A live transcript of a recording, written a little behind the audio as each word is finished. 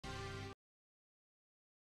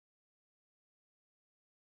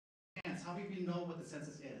hands. How many of you know what the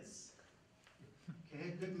census is?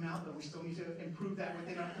 Okay, good amount, but we still need to improve that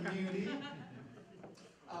within our community.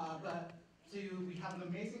 We have an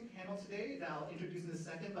amazing panel today that I'll introduce in a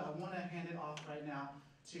second, but I want to hand it off right now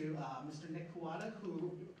to Mr. Nick Kuwada,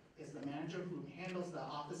 who is the manager who handles the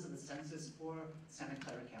Office of the Census for Santa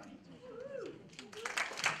Clara County.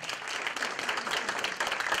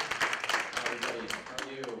 Hi everybody, how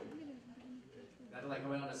are you? Not like I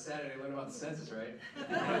went on a Saturday to learn about the census, right?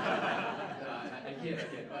 No, I kid.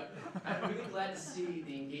 But I'm really glad to see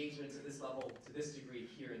the engagement to this level, to this degree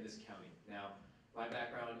here in this county. Now, my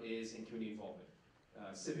background is in community involvement,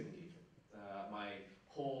 civic engagement. My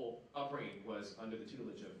whole upbringing was under the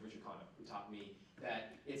tutelage of Richard Connor, who taught me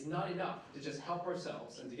that it's not enough to just help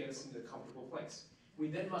ourselves and to get us into a comfortable place. We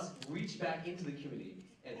then must reach back into the community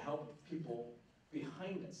and help people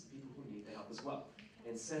behind us, the people who need the help as well.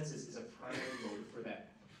 And census is a primary motive for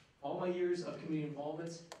that. All my years of community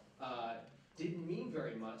involvement didn't mean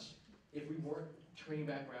very much if we weren't turning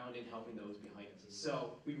back around and helping those behind us.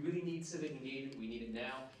 So we really need civic engagement, we need it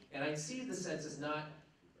now. And I see the census not,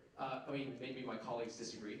 maybe my colleagues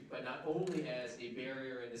disagree, but not only as a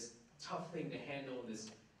barrier and this tough thing to handle and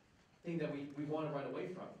this thing that we want to run away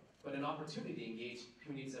from, but an opportunity to engage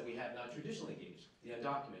communities that we have not traditionally engaged, the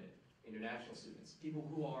undocumented, international students, people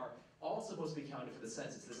who are all supposed to be counted for the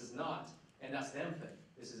census. This is not an us them thing.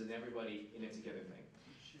 This is an everybody in it together thing.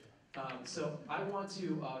 So I want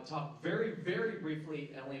to talk very, very briefly,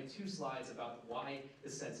 and I only have 2 slides, about why the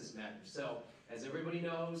census matters. So, as everybody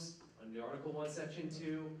knows, under Article 1, Section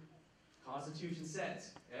 2, Constitution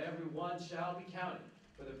says, everyone shall be counted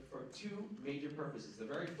for 2 major purposes. The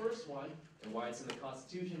very first one, and why it's in the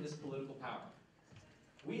Constitution, is political power.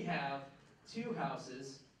 We have 2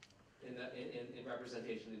 houses in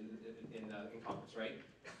representation in Congress, right?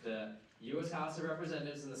 The U.S. House of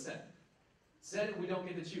Representatives and the Senate. Senate, we don't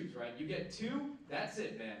get to choose, right? You get 2, that's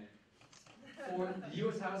it, man. For the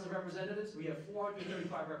U.S. House of Representatives, we have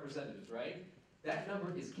 435 representatives, right? That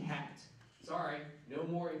number is capped. Sorry, no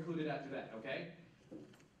more included after that, okay?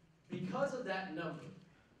 Because of that number,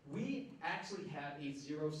 we actually have a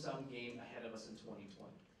zero-sum game ahead of us in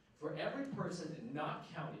 2020. For every person not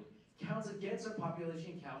counted, counts against our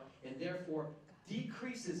population count, and therefore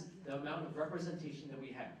decreases the amount of representation that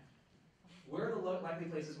we have. Where are the likely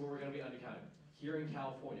places where we're going to be undercounted? Here in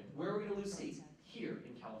California. Where are we going to lose seats? Here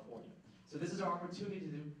in California. So this is our opportunity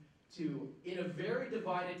to, in a very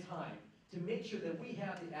divided time, to make sure that we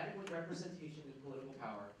have the adequate representation and political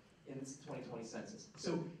power in this 2020 census.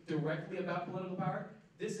 So directly about political power,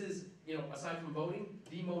 this is, aside from voting,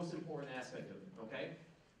 the most important aspect of it, okay?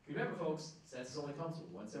 Remember folks, census only comes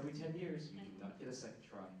once every 10 years. You do not get a second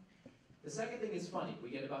try. The second thing is funny. We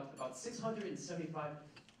get about 675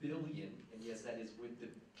 billion, and yes, that is with the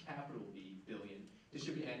capital B, billion,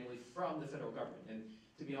 distributed annually from the federal government. And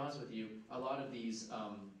to be honest with you, a lot of these,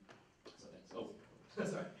 a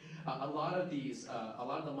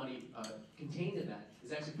lot of the money contained in that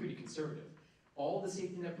is actually pretty conservative. All the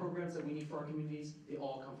safety net programs that we need for our communities, they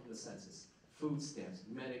all come from the census. Food stamps,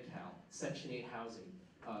 Medi-Cal, Section 8 housing,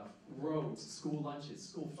 roads, school lunches,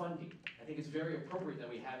 school funding. I think it's very appropriate that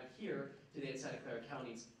we have it here today at Santa Clara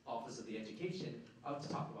County's Office of the Education to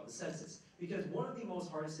talk about the census. Because one of the most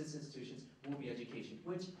hardest hit institutions will be education,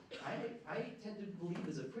 which I tend to believe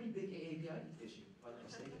is a pretty big AAPI issue, if I'm not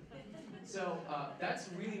mistaken. So that's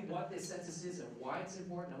really what this census is and why it's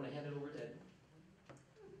important. I'm going to hand it over to Ed.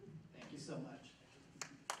 Thank you so much.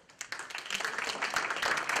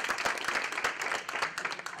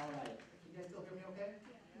 All right. You guys still hear me okay?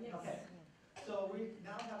 Yes. Okay. So we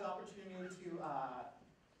now have the opportunity to do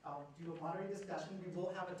a moderated discussion. We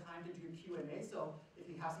will have a time to do Q&A, so if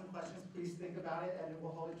you have some questions, please think about it, and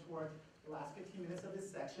we'll hold it toward the last 15 minutes of this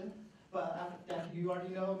section. But you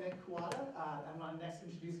already know Nick Kuwada. I'm going to next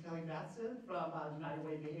introduce Kelly Batson from United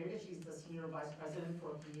Way Bay Area. She's the Senior Vice President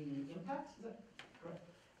for Community Impact. Is that correct?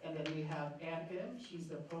 And then we have Ann Im. She's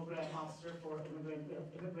the Program Officer for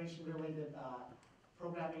immigration-related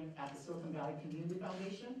programming at the Silicon Valley Community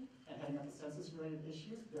Foundation and heading up the census-related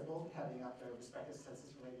issues. They're both heading up their respective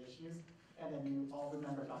census-related issues. And then you all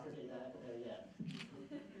remember Dr. Data at the very end.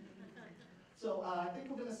 So I think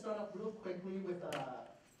we're going to start off real quickly with a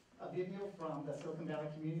video from the Silicon Valley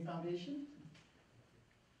Community Foundation.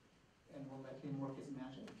 And we'll let him work his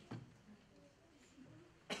magic.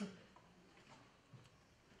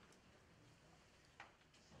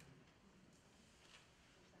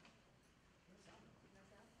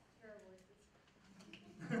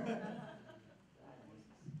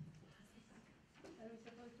 Are we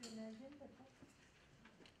supposed to imagine the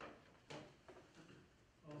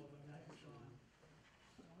Oh, the night is on.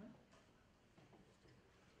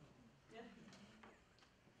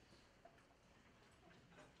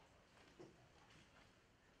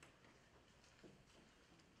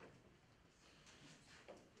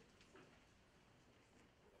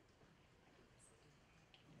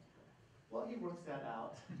 works that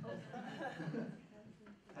out.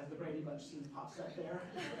 As the Brady Bunch scene pops up there.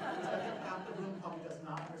 Half the room probably does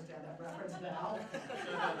not understand that reference now.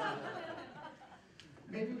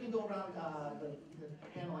 Maybe we can go around the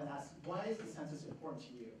panel and ask, why is the census important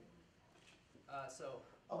to you?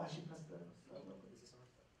 Oh, I should press the.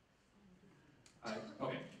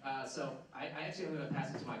 Okay, so I actually am going to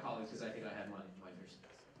pass it to my colleagues because I think I have my first.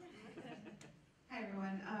 Hi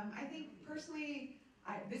everyone. I think personally,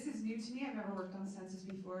 this is new to me. I've never worked on census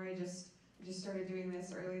before. I just started doing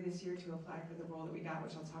this early this year to apply for the role that we got,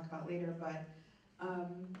 which I'll talk about later. But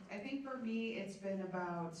I think for me, it's been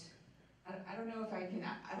about, I don't know if I can,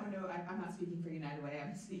 I don't know, I'm not speaking for United Way,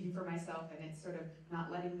 I'm speaking for myself, and it's sort of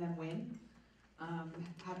not letting them win.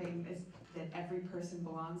 Having this, that every person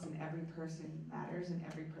belongs and every person matters and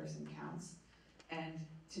every person counts. And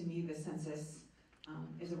to me, the census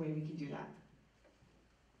is a way we can do that.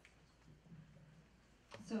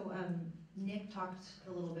 So Nick talked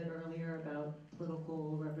a little bit earlier about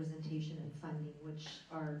political representation and funding, which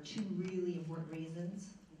are two really important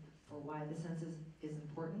reasons for why the census is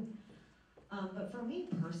important. But for me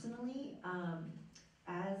personally,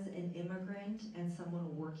 as an immigrant and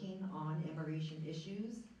someone working on immigration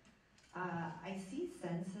issues, I see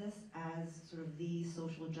census as sort of the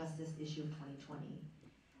social justice issue of 2020.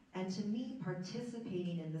 And to me,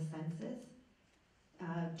 participating in the census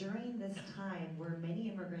during this time where many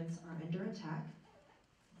immigrants are under attack,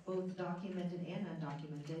 both documented and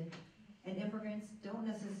undocumented, and immigrants don't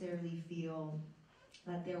necessarily feel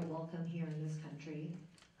that they're welcome here in this country,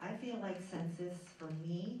 I feel like census for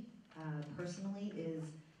me personally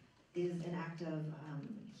is an act of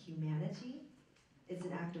humanity. It's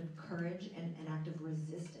an act of courage and an act of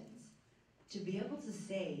resistance. To be able to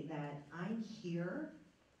say that I'm here,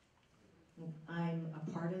 I'm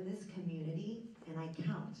a part of this community, and I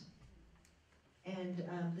count. And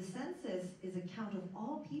the census is a count of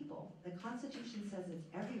all people. The Constitution says it's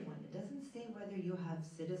everyone. It doesn't say whether you have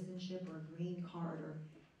citizenship or a green card or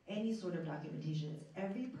any sort of documentation. It's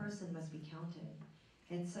every person must be counted.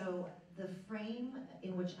 And so the frame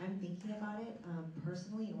in which I'm thinking about it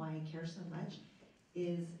personally and why I care so much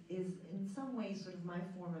is in some ways sort of my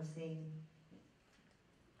form of saying,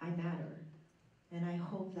 I matter. And I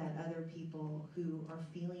hope that other people who are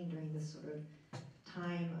feeling during this sort of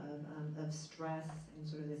time of stress and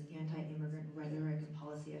sort of this anti-immigrant rhetoric and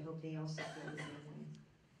policy, I hope they also feel the same way.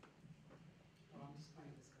 Oh, I'm just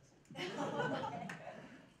playing Discussant.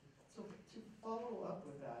 So to follow up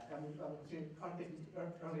with that, Karthick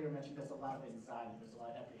earlier mentioned there's a lot of anxiety, there's a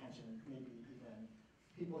lot of apprehension, maybe even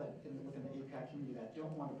people that within the API community that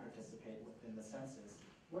don't want to participate within the census.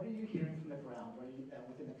 What are you hearing from the ground, within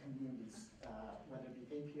the communities, whether it be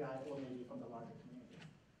API or maybe from the larger community?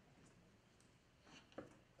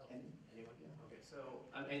 Anyone? Yeah. Okay. So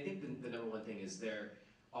I think the number one thing is there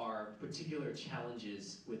are particular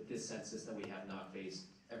challenges with this census that we have not faced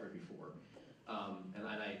ever before. And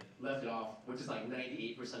I left it off, which is like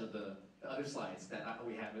 98% of the other slides that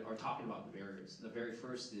we have are talking about the barriers. The very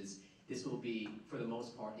first is this will be, for the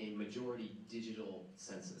most part, a majority digital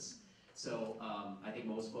census. So I think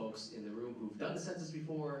most folks in the room who've done the census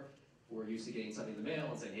before were used to getting something in the mail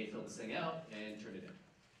and saying, hey, fill this thing out and turn it in.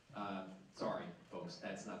 Sorry, folks,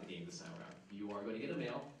 that's not the game this time around. You are going to get a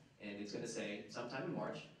mail, and it's going to say sometime in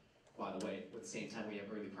March. By the way, at the same time we have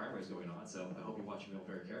early primaries going on, so I hope you watch your mail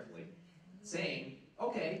very carefully. Saying,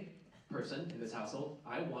 okay, person in this household,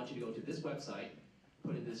 I want you to go to this website,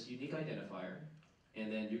 put in this unique identifier,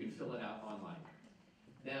 and then you can fill it out online.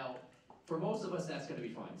 Now, for most of us, that's going to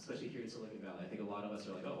be fine, especially here in Silicon Valley. I think a lot of us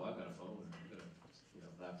are like, oh, I've got a phone, I've got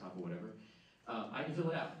a laptop or whatever. I can fill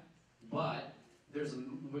it out. But there's a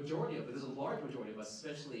large majority of us,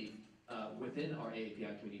 especially within our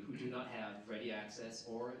AAPI community, who do not have ready access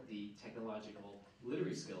or the technological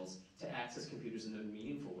literary skills to access computers in a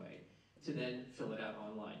meaningful way, to then fill it out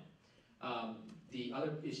online. The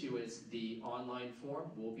other issue is the online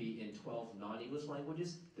form will be in 12 non-English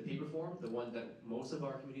languages. The paper form, the one that most of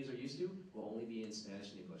our communities are used to, will only be in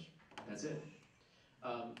Spanish and English. That's it.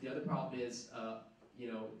 The other problem is,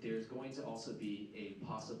 there's going to also be a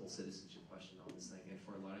possible citizenship question on this thing. And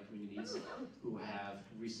for a lot of communities who have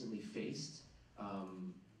recently faced,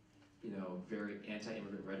 very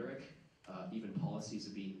anti-immigrant rhetoric, even policies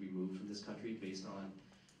of being removed from this country based on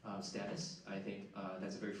status, I think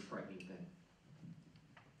that's a very frightening thing.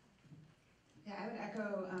 Yeah, I would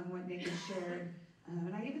echo what Nick has shared.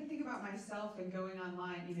 And I even think about myself and going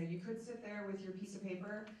online. You could sit there with your piece of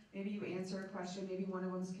paper, maybe you answer a question, maybe one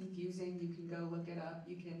of them's confusing, you can go look it up,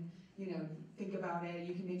 you can, think about it,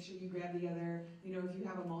 you can make sure you grab the other, if you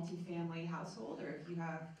have a multi-family household or if you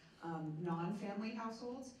have non-family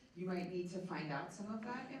households, you might need to find out some of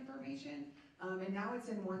that information. And now it's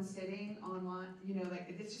in one sitting online, you know, like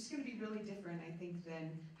it's just gonna be really different, I think,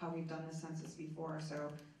 than how we've done the census before.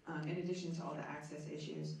 So in addition to all the access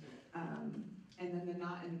issues. And then the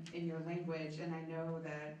not in your language, and I know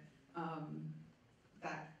that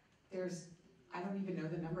that there's, I don't even know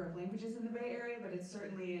the number of languages in the Bay Area, but it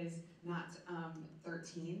certainly is not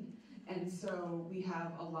 13. And so we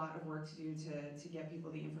have a lot of work to do to get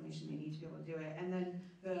people the information they need to be able to do it. And then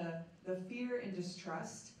the fear and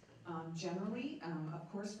distrust, generally,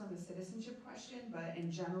 of course from the citizenship question, but in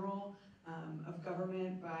general, of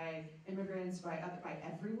government, by immigrants, by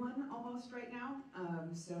everyone almost right now.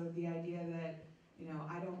 So the idea that, you know,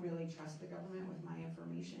 I don't really trust the government with my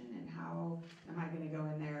information, and how am I going to go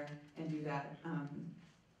in there and do that?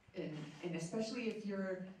 And especially if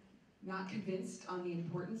you're not convinced on the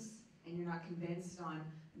importance, and you're not convinced on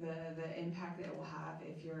the impact that it will have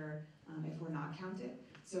if you're if we're not counted.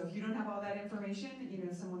 So if you don't have all that information, you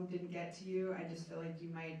know, someone didn't get to you, I just feel like you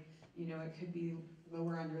might, you know, it could be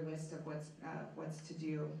lower on your list of what's to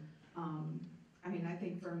do. I mean, I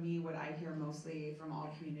think for me, what I hear mostly from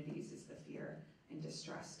all communities is the fear and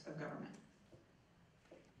distrust of government.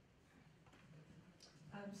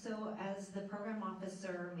 So as the program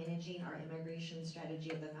officer managing our immigration strategy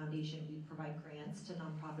of the foundation, we provide grants to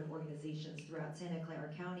nonprofit organizations throughout Santa Clara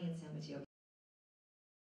County and San Mateo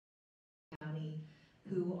County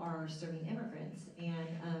who are serving immigrants. And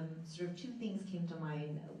sort of two things came to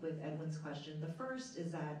mind with Edwin's question. The first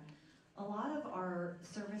is that a lot of our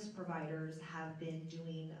service providers have been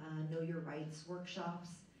doing Know Your Rights workshops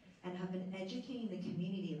and have been educating the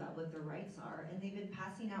community about what their rights are. And they've been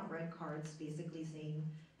passing out red cards basically saying,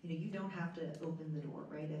 you know, you don't have to open the door,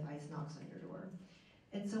 right, if ICE knocks on your door.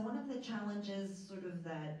 And so one of the challenges sort of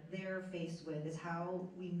that they're faced with is how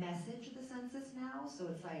we message the census now. So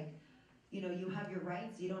it's like, you know, you have your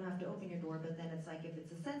rights, you don't have to open your door, but then it's like, if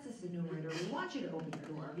it's a census enumerator, we want you to open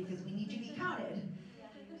your door because we need you to be counted.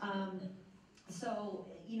 So,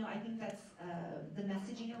 you know, I think that's, the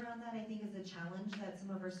messaging around that, I think, is a challenge that some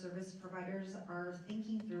of our service providers are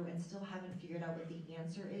thinking through and still haven't figured out what the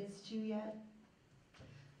answer is to yet.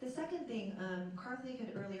 The second thing, Karthick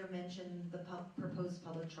had earlier mentioned the proposed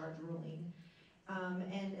public charge ruling.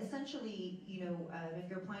 And essentially, you know, if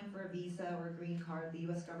you're applying for a visa or a green card, the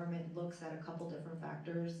US government looks at a couple different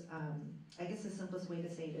factors. I guess the simplest way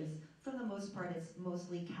to say it is, for the most part, it's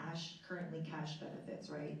mostly cash, currently cash benefits,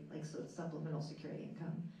 right? Like, so it's supplemental security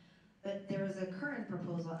income. But there is a current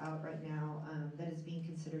proposal out right now that is being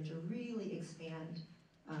considered to really expand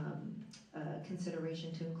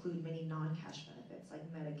consideration to include many non-cash benefits like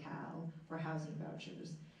Medi-Cal or housing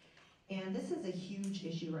vouchers. And this is a huge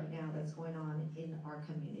issue right now that's going on in our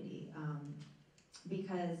community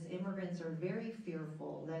because immigrants are very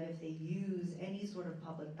fearful that if they use any sort of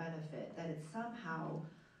public benefit, that it's somehow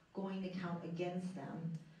going to count against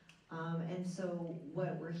them. And so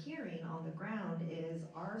what we're hearing on the ground is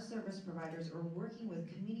our service providers are working with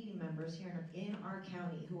community members here in our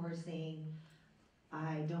county who are saying,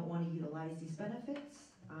 I don't want to utilize these benefits.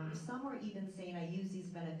 Some are even saying, I used these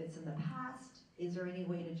benefits in the past. Is there any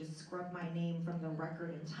way to just scrub my name from the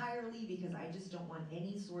record entirely because I just don't want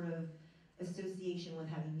any sort of association with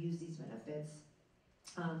having used these benefits?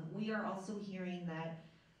 We are also hearing that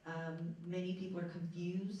many people are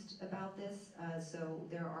confused about this. So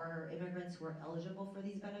there are immigrants who are eligible for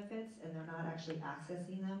these benefits and they're not actually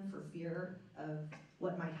accessing them for fear of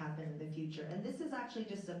what might happen in the future. And this is actually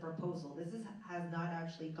just a proposal. This has not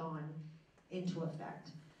actually gone into effect.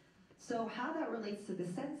 So how that relates to the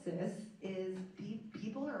census is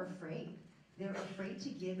people are afraid. They're afraid to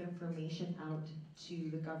give information out to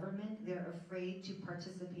the government. They're afraid to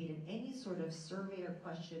participate in any sort of survey or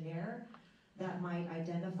questionnaire that might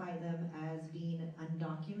identify them as being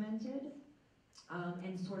undocumented,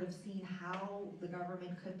 and sort of seeing how the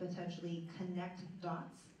government could potentially connect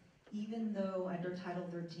dots, even though under Title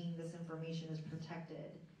 13 this information is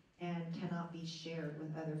protected and cannot be shared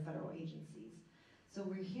with other federal agencies. So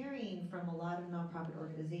we're hearing from a lot of nonprofit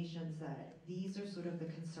organizations that these are sort of the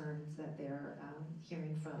concerns that they're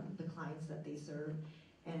hearing from the clients that they serve,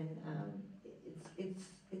 and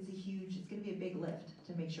it's going to be a big lift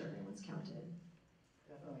to make sure everyone's counted.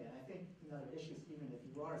 Definitely, and I think another issue is even if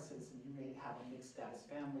you are a citizen, you may have a mixed status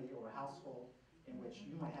family or a household in which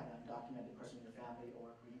you might have an undocumented person in your family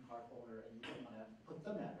or a green card holder, and you don't want to put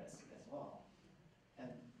them at risk as well.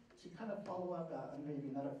 And to kind of follow up on maybe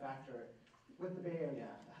another factor, with the Bay Area,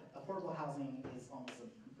 affordable housing is almost a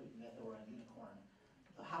complete myth or a unicorn.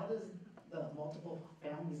 How does the multiple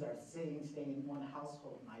families that are staying in one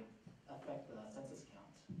household might affect the census count?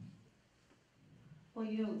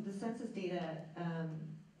 Well, the census data,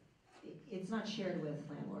 it's not shared with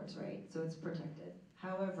landlords, right? So it's protected.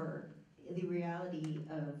 However, the reality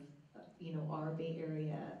of, our Bay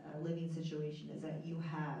Area living situation is that you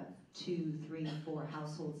have 2, 3, 4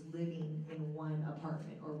 households living in one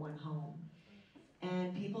apartment or one home.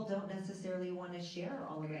 And people don't necessarily want to share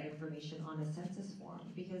all of that information on a census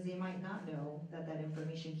form because they might not know that that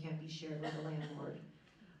information can't be shared with the landlord.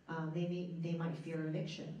 They might fear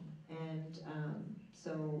eviction, and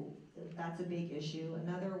so that's a big issue.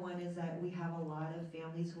 Another one is that we have a lot of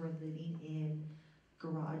families who are living in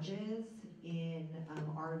garages, in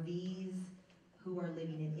RVs, who are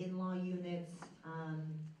living in in-law units.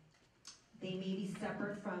 They may be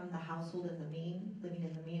separate from the household living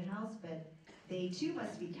in the main house, but they too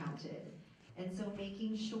must be counted. And so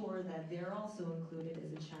making sure that they're also included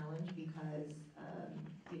is a challenge because,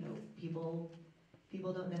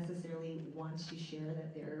 people don't necessarily want to share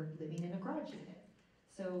that they're living in a garage unit.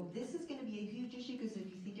 So this is gonna be a huge issue because if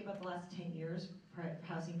you think about the last 10 years,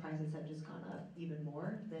 housing prices have just gone up even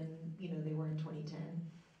more than, they were in 2010.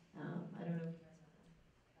 I don't know if you guys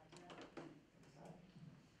want to.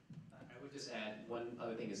 I would just add, one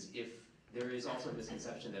other thing is if there is also a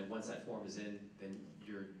misconception that once that form is in, then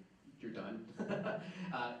you're done.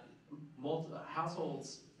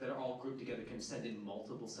 Households that are all grouped together can send in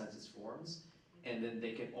multiple census forms, and then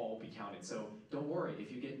they can all be counted. So don't worry if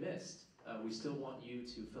you get missed. We still want you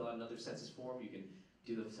to fill out another census form. You can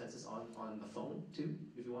do the census on the phone too,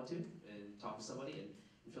 if you want to, and talk to somebody and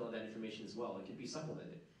fill out that information as well. It can be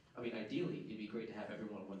supplemented. I mean, ideally, it'd be great to have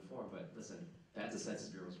everyone on one form, but listen, that's the Census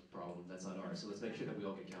Bureau's problem. That's not ours. So let's make sure that we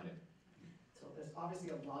all get counted. So there's obviously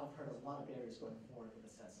a lot of barriers going forward with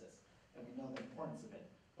the census, and we know the importance of it.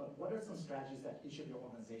 But what are some strategies that each of your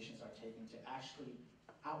organizations are taking to actually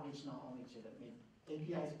outreach not only to the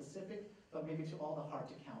API specific, but maybe to all the hard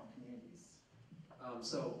to count communities?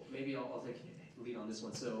 So maybe I'll take lead on this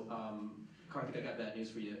one. So Karthick, I got bad news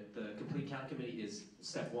for you. The Complete Count Committee is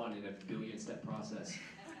step 1 in a billion-step process.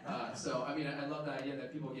 So I mean, I love the idea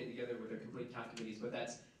that people get together with their Complete Count Committees, but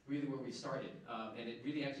that's really where we started. And it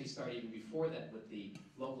really actually started even before that with the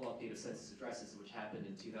local update of census addresses, which happened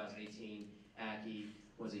in 2018. AACI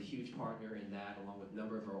was a huge partner in that, along with a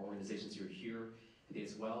number of our organizations who are here today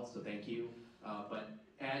as well, so thank you. But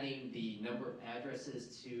adding the number of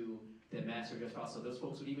addresses to the master address file, so those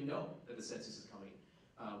folks would even know that the census is coming,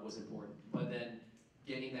 was important. But then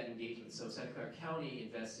getting that engagement. So Santa Clara County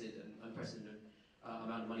invested an unprecedented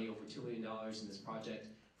amount of money, over $2 million in this project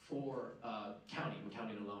for county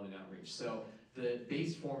alone in outreach. So the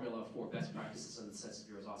base formula for best practices on the Census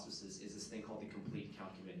Bureau's auspices is this thing called the Complete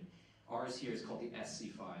Count Committee. Ours here is called the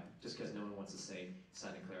SC5, just because no one wants to say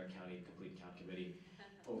Santa Clara County Complete Count Committee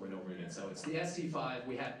over and over again. So it's the SC5.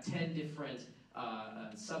 We have 10 different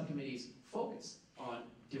subcommittees focused on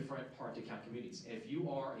different hard-to-count communities. If you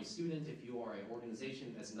are a student, if you are an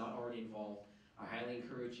organization that's not already involved, I highly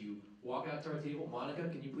encourage you, walk out to our table. Monica,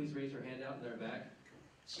 can you please raise your hand out in their back?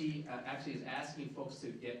 She actually is asking folks to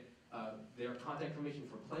get their contact information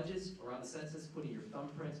for pledges around the census, putting your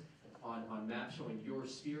thumbprint on maps showing your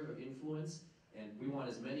sphere of influence, and we want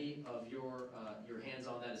as many of your hands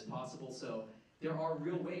on that as possible. So there are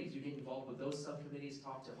real ways you get involved with those subcommittees,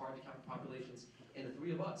 talk to hard-to-count populations, and the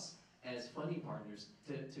three of us as funding partners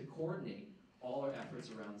to coordinate all our efforts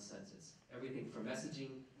around the census. Everything from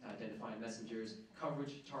messaging, identifying messengers,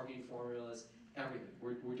 coverage, targeting formulas, everything.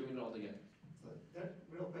 We're doing it all together. So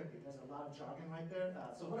real quickly, there's a lot of jargon right there.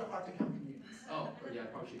 So what are hard-to-count communities? Oh, yeah, I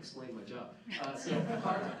probably should explain my job. So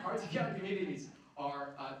hard-to-count communities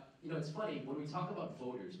are, it's funny, when we talk about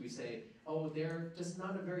voters, we say, oh, they're just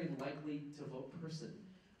not a very likely to vote person.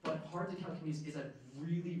 But hard-to-count communities is a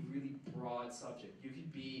really, really broad subject. You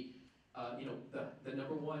could be, the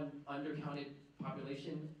number one undercounted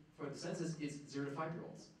population for the census is 0 to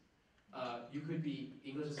 5-year-olds. You could be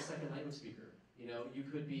English as a second language speaker. You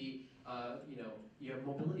could be, you have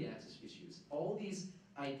mobility access issues. All these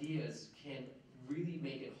ideas can really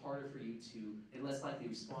make it harder for you to, and less likely to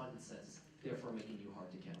respond to the census, therefore making you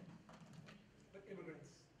hard to count. But immigrants.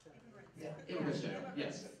 Yeah. Immigrants,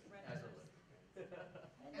 yes. Absolutely.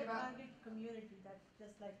 And the target community that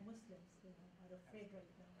just like Muslims, are afraid right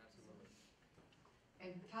now. Absolutely.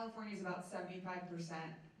 And California is about 75%,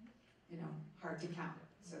 hard to count.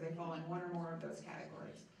 So they fall in one or more of those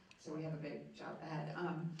categories. So we have a big job ahead.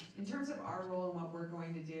 In terms of our role and what we're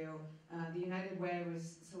going to do, the United Way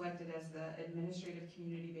was selected as the administrative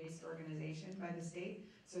community-based organization by the state.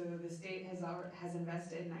 So the state has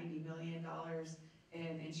invested $90 million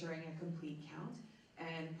in ensuring a complete count.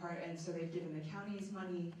 And so they've given the counties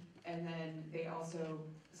money, and then they also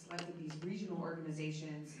selected these regional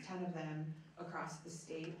organizations, 10 of them across the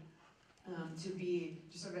state, to be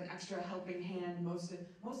just sort of an extra helping hand.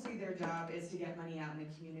 Mostly their job is to get money out in the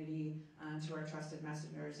community to our trusted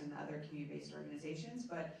messengers and other community-based organizations,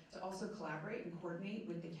 but to also collaborate and coordinate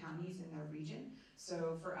with the counties in their region.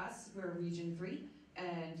 So for us, we're Region 3,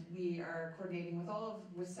 and we are coordinating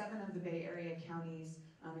with 7 of the Bay Area counties,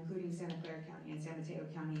 including Santa Clara County and San Mateo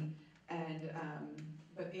County, and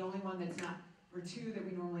but the only one that's not, or 2 that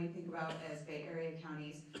we normally think about as Bay Area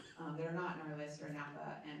counties that are not in our list are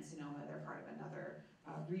Napa and Sonoma. They're part of another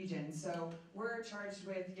region. So we're charged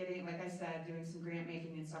with getting, like I said, doing some grant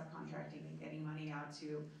making and subcontracting and getting money out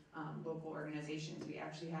to local organizations. We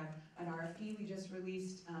actually have an RFP we just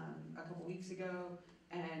released a couple weeks ago,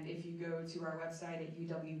 and if you go to our website at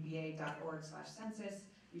uwba.org/census,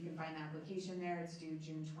 you can find the application there. It's due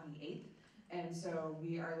June 28th. And so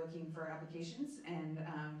we are looking for applications and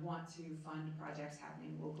want to fund projects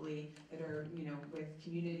happening locally that are, with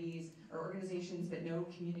communities or organizations that know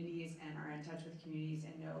communities and are in touch with communities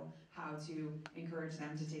and know how to encourage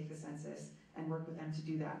them to take the census and work with them to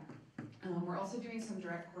do that. We're also doing some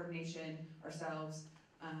direct coordination ourselves.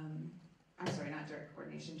 Not direct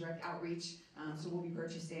coordination, direct outreach. So we'll be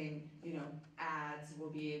purchasing, ads.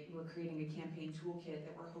 We're creating a campaign toolkit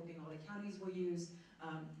that we're hoping all the counties will use.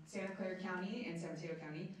 Santa Clara County and San Mateo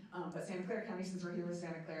County, but Santa Clara County, since we're here with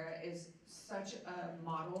Santa Clara, is such a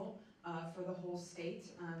model for the whole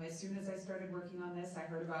state. As soon as I started working on this, I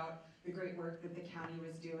heard about the great work that the county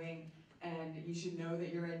was doing, and you should know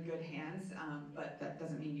that you're in good hands, but that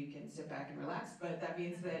doesn't mean you can sit back and relax, but that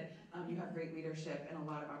means that you have great leadership and a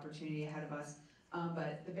lot of opportunity ahead of us.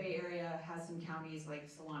 But the Bay Area has some counties like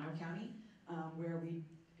Solano County, where we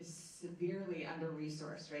severely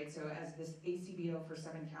under-resourced, right? So as this ACBO for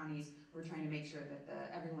 7 counties, we're trying to make sure that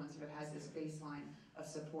everyone sort of has this baseline of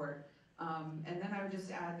support. And then I would just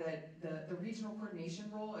add that the regional coordination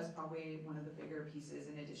role is probably one of the bigger pieces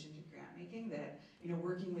in addition to grant making, that,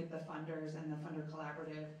 working with the funders and the funder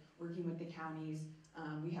collaborative, working with the counties.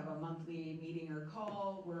 We have a monthly meeting or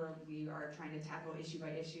call where we are trying to tackle issue by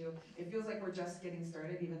issue. It feels like we're just getting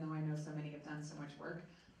started, even though I know so many have done so much work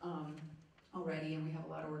already, and we have a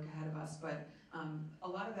lot of work ahead of us, but a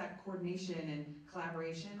lot of that coordination and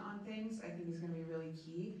collaboration on things I think is going to be really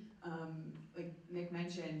key. Like Nick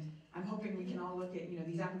mentioned, I'm hoping we can all look at,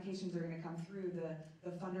 these applications are going to come through.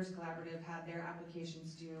 The Funders Collaborative had their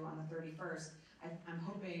applications due on the 31st. I'm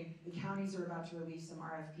hoping the counties are about to release some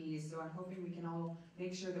RFPs, so I'm hoping we can all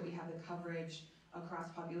make sure that we have the coverage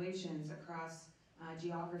across populations, across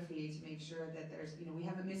geography, to make sure that there's, we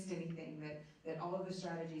haven't missed anything, that all of the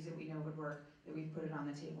strategies that we know would work, that we've put it on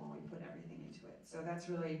the table and we put everything into it. So that's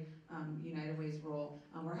really United Way's role.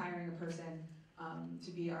 We're hiring a person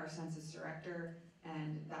to be our census director,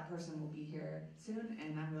 and that person will be here soon,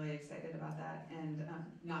 and I'm really excited about that, and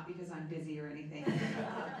not because I'm busy or anything.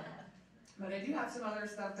 But I do have some other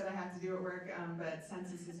stuff that I have to do at work, but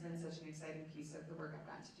census has been such an exciting piece of the work I've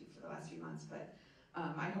gotten to do for the last few months. But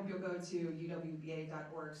I hope you'll go to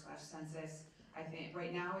uwba.org/census. I think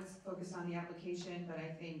right now it's focused on the application, but I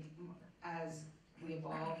think as we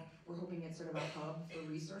evolve, we're hoping it's sort of a hub for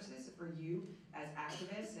resources for you as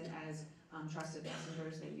activists and as trusted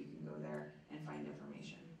messengers, that you can go there and find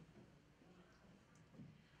information.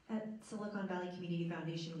 At Silicon Valley Community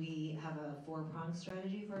Foundation, we have a 4-pronged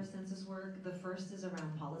strategy for our census work. The first is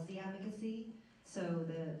around policy advocacy. So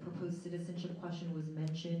the proposed citizenship question was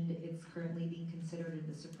mentioned. It's currently being considered in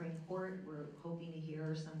the Supreme Court. We're hoping to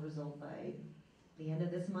hear some result by the end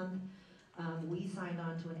of this month. We signed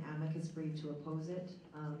on to an amicus brief to oppose it,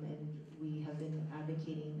 and we have been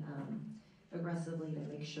advocating aggressively to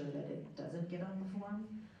make sure that it doesn't get on the form.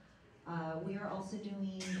 We are also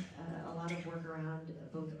doing a lot of work around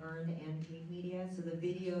both earned and paid media. So the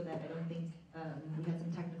video that I don't think we had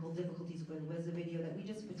some technical difficulties with was a video that we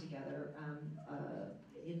just put together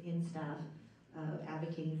in staff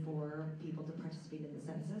advocating for people to participate in the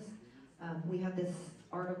census. We have this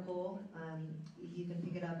article, you can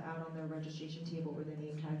pick it up out on the registration table where the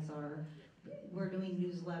name tags are. We're doing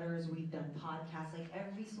newsletters, we've done podcasts, like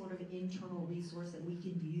every sort of internal resource that we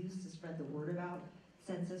can use to spread the word about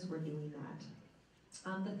census, we're doing that.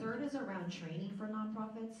 The third is around training for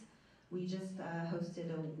nonprofits. We just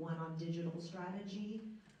hosted a one on digital strategy.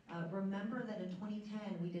 Remember that in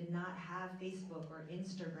 2010, we did not have Facebook or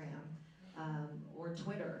Instagram or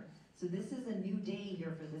Twitter. So this is a new day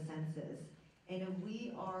here for the census. And if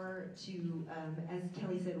we are to, as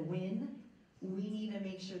Kelly said, win, we need to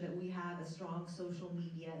make sure that we have a strong social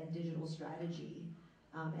media and digital strategy.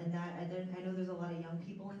 And I know there's a lot of young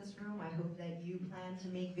people in this room. I hope that you plan to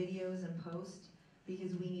make videos and post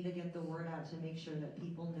because we need to get the word out to make sure that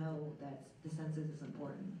people know that the census is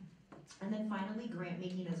important. And then finally, grant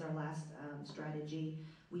making is our last strategy.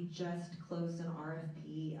 We just closed an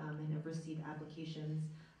RFP and have received applications.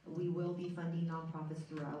 We will be funding nonprofits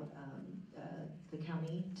throughout the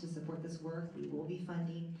county to support this work. We will be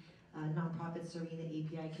funding nonprofits serving the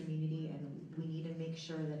API community, and we need to make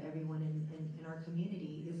sure that everyone in our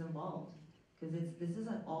community is involved, because this is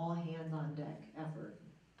an all hands on deck effort.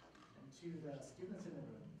 And to the students in the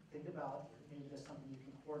room, think about maybe there's something you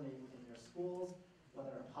can coordinate within your schools,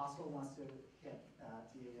 whether a hospital wants to get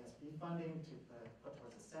DASB funding to put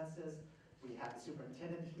towards the census. We have the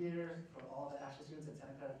superintendent here for all the actual students in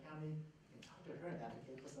Santa Clara County. You can talk to her and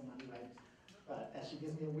advocate for some money, right? But she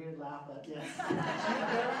gives me a weird laugh, but yes, she's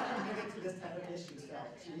very committed to this type of issue. So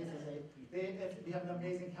she is we have an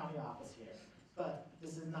amazing county office here. But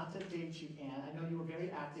this is not to date you, Ann. I know you were very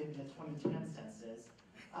active in the 2010 census.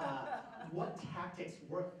 What tactics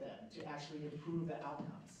worked then to actually improve the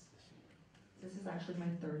outcomes? This is actually my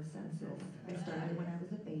third census. I started when I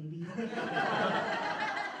was a baby.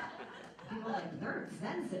 People are like, third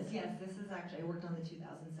census? Yes, this is actually, I worked on the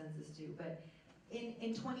 2000 census too. But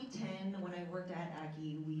in 2010, when I worked at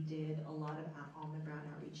AACI, we did a lot of on-the-ground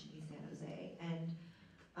outreach in East San Jose. And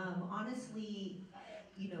honestly,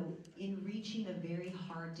 in reaching a very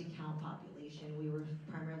hard-to-count population, we were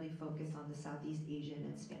primarily focused on the Southeast Asian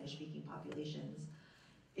and Spanish-speaking populations.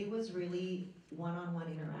 It was really one-on-one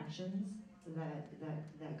interactions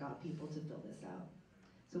that got people to fill this out.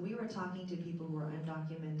 So we were talking to people who were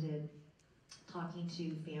undocumented, talking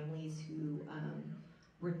to families who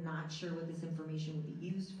were not sure what this information would be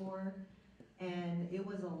used for, and it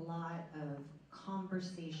was a lot of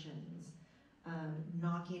conversations,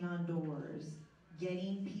 knocking on doors,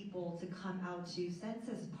 getting people to come out to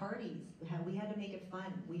census parties. We had to make it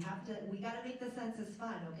fun. We gotta make the census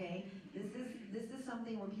fun, okay? This is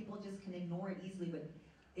something where people just can ignore it easily, but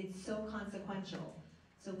it's so consequential.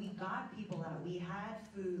 So we got people out. We had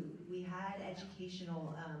food. We had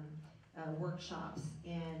educational workshops.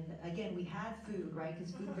 And again, we had food, right?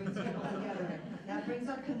 Because food brings people together. That brings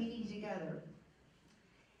our community together.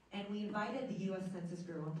 And we invited the U.S. Census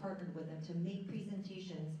Bureau and partnered with them to make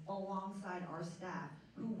presentations alongside our staff,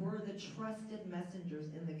 who were the trusted messengers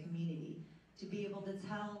in the community, to be able to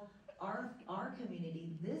tell our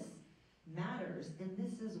community, this matters and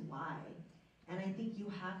this is why. And I think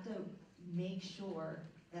you have to make sure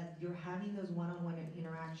that you're having those one-on-one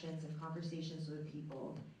interactions and conversations with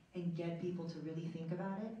people and get people to really think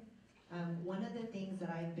about it. One of the things that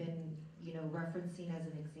I've been, referencing as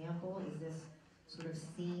an example is this sort of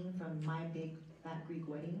scene from My Big Fat Greek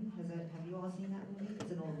Wedding. Have you all seen that movie?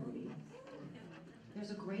 It's an old movie.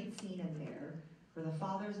 There's a great scene in there where the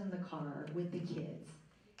father's in the car with the kids,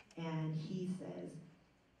 and he says,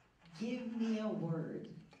 "Give me a word,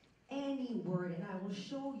 any word, and I will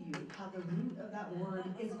show you how the root of that word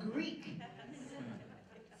is Greek."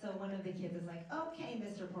 So one of the kids is like, "Okay,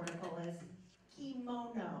 Mr. Portopolis,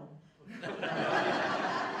 kimono."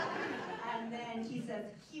 And then he says,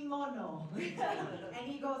 "Kimono." And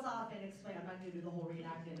he goes off and explains, I'm not going to do the whole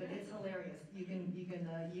reenactment, but it's hilarious. You can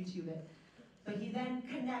YouTube it. But he then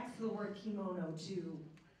connects the word kimono to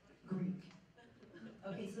Greek.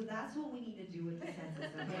 Okay, so that's what we need to do with the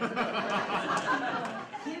census, okay?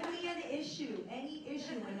 Give me an issue, any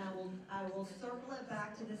issue, and I will circle it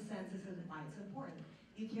back to the census and why it's important.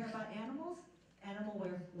 You care about animals? Animal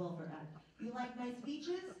Welfare Act. You like nice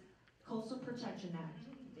beaches? Coastal Protection Act.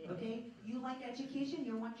 Okay? You like education?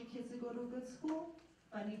 You want your kids to go to a good school?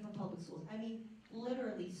 Funding from public schools. I mean,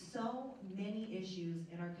 literally so many issues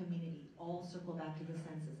in our community all circle back to the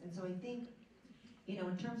census. And so I think,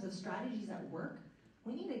 in terms of strategies at work,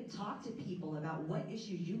 we need to talk to people about what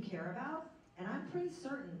issues you care about, and I'm pretty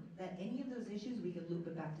certain that any of those issues we could loop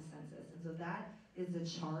it back to census. And so that is the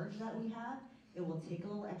charge that we have. It will take a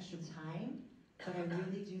little extra time, but I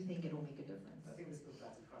really do think it'll make a difference. I think this goes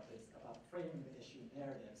back to Karthick about framing the issue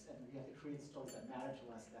narratives, and we have to create stories that matter to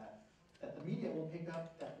us, that the media will pick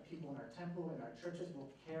up, that the people in our temple and our churches will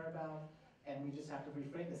care about, and we just have to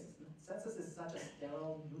reframe this. Census is such a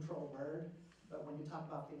sterile, neutral word, but when you talk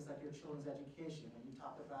about things like your children's education, when you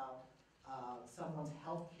talk about someone's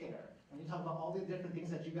health care, when you talk about all the different things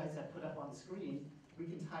that you guys have put up on the screen, we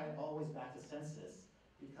can tie it always back to census,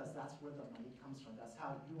 because that's where the money comes from. That's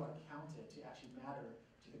how you are counted to actually matter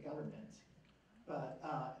to the government. But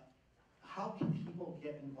how can people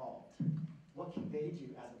get involved? What can they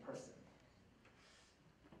do as a person?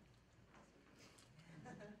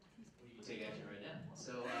 Well, you can take action right now.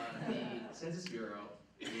 So the Census Bureau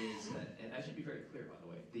is is that, and I should be very clear, by the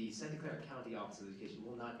way, the Santa Clara County Office of Education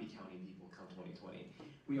will not be counting people come 2020.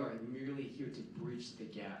 We are merely here to bridge the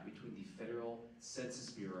gap between the Federal Census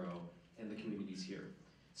Bureau and the communities here.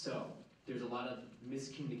 So there's a lot of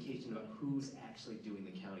miscommunication about who's actually doing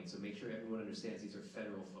the counting. So make sure everyone understands these are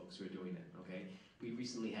federal folks who are doing it, okay? We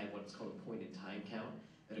recently had what's called a point-in-time count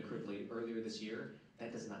that occurred earlier this year.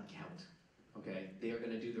 That does not count, okay? They are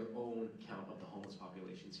gonna do their own count of the homeless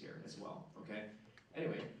populations here as well, okay?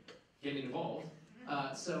 Anyway, getting involved.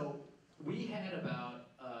 So we had about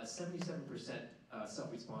 77%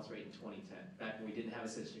 self-response rate in 2010, back when we didn't have a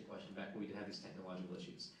citizenship question, back when we didn't have these technological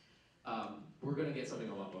issues. We're gonna get something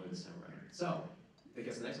a lot lower this time around. So, I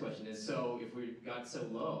guess the next question is, so if we got so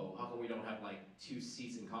low, how come we don't have like 2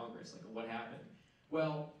 seats in Congress? Like, what happened?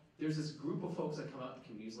 Well, there's this group of folks that come out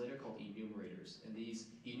in the newsletter called enumerators, and these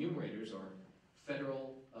enumerators are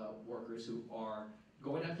federal workers who are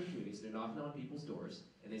going out to communities, they're knocking on people's doors,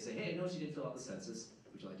 and they say, hey, I noticed you didn't fill out the census,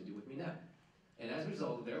 what would you like to do with me now? And as a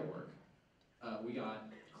result of their work, we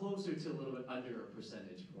got closer to a little bit under a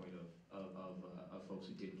percentage point of folks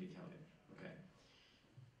who didn't get counted, okay?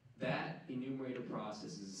 That enumerator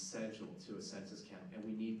process is essential to a census count, and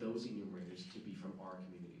we need those enumerators to be from our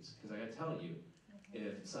communities. Because I gotta tell you,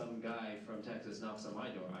 if some guy from Texas knocks on my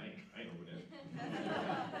door, I know who it is,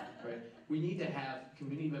 right? We need to have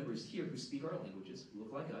community members here who speak our languages, who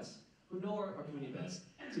look like us, who know our community best,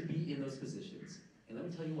 to be in those positions. And let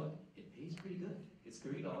me tell you what, it pays pretty good. It's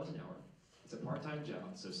 $30 an hour. It's a part-time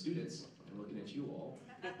job, so students, I'm looking at you all,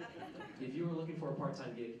 if you were looking for a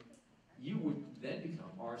part-time gig, you would then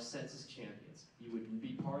become our census champions. You would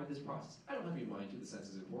be part of this process. I don't have to remind you the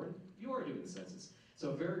census is important. You are doing the census.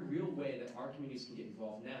 So a very real way that our communities can get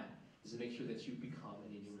involved now is to make sure that you become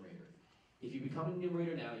an enumerator. If you become an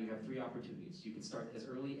enumerator now, you have 3 opportunities. You can start as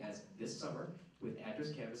early as this summer with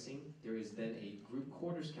address canvassing. There is then a group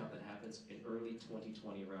quarters count that happens in early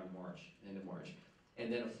 2020, around March, end of March.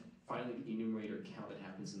 And then finally the enumerator count that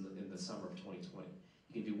happens in the summer of 2020.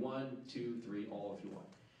 You can do 1, 2, 3, all if you want.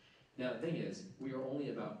 Now the thing is, we are only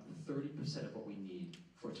about 30% of what we need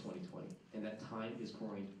for 2020, and that time is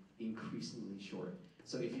growing increasingly short.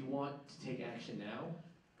 So if you want to take action now,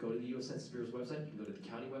 go to the U.S. Census Bureau's website, you can go to the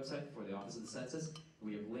county website for the Office of the Census, and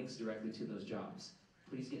we have links directly to those jobs.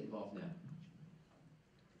 Please get involved now.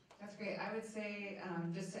 That's great. I would say,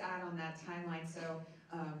 just to add on that timeline, so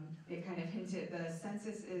it kind of hinted, the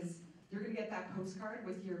census is, you're gonna get that postcard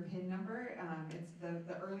with your PIN number. It's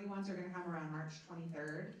the early ones are gonna come around March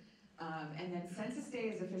 23rd. And then Census Day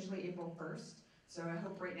is officially April 1st. So I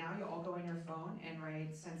hope right now you'll all go on your phone and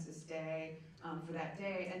write Census Day for that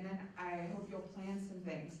day. And then I hope you'll plan some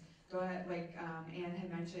things. Go ahead, like Anne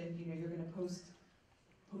had mentioned, you know, you're gonna post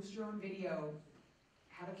your own video,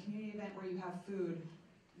 have a community event where you have food,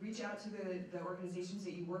 reach out to the organizations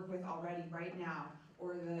that you work with already right now,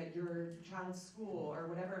 or your child's school, or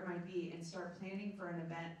whatever it might be, and start planning for an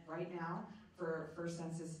event right now for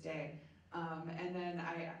Census Day. And then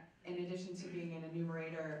in addition to being an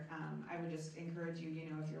enumerator, I would just encourage you, you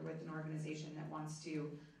know, if you're with an organization that wants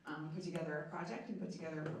to put together a project and put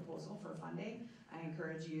together a proposal for funding, I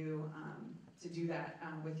encourage you to do that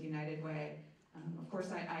with United Way. Of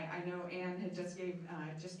course, I know Anne had just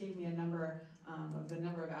gave me a number of the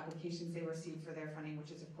number of applications they received for their funding, which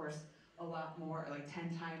is of course a lot more, like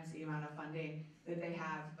 10 times the amount of funding that they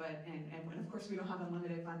have, and of course we don't have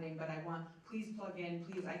unlimited funding, but please plug in,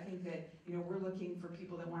 please. I think that, you know, we're looking for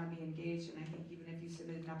people that want to be engaged, and I think even if you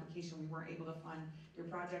submitted an application, we weren't able to fund your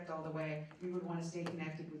project all the way, we would want to stay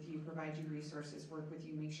connected with you, provide you resources, work with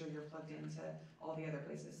you, make sure you're plugged into all the other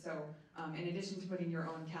places. So in addition to putting your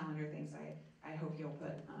own calendar things, I hope you'll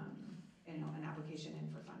put you know, an application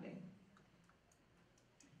in for funding.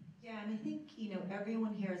 Yeah, and I think, you know,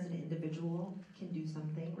 everyone here as an individual can do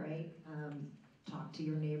something, right? Talk to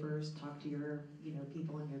your neighbors, talk to your, you know,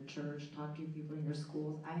 people in your church, talk to your people in your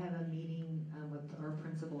schools. I have a meeting with our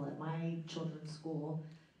principal at my children's school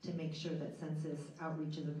to make sure that census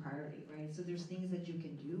outreach is a priority, right? So there's things that you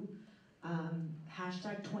can do.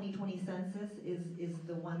 Hashtag 2020 census is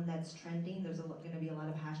the one that's trending. There's going to be a lot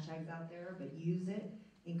of hashtags out there, but use it.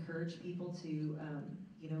 Encourage people to,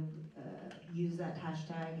 you know, use that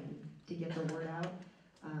hashtag and to get the word out.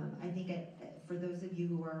 I think for those of you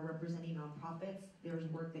who are representing nonprofits, there's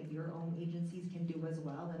work that your own agencies can do as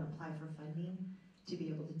well and apply for funding to be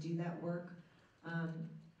able to do that work.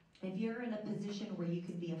 If you're in a position where you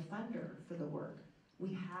can be a funder for the work,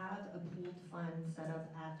 we have a pooled fund set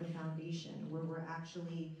up at the foundation where we're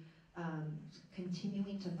actually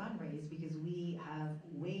continuing to fundraise because we have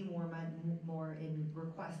way more in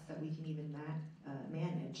requests that we can even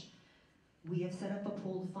manage. We have set up a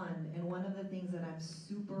pooled fund, and one of the things that I'm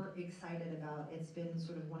super excited about, it's been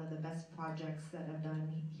sort of one of the best projects that I've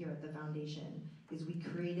done here at the foundation, is we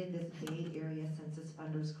created this Bay Area Census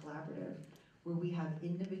Funders Collaborative, where we have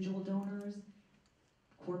individual donors,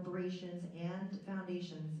 corporations, and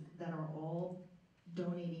foundations that are all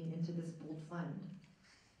donating into this pooled fund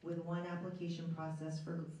with one application process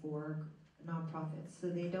for nonprofits. So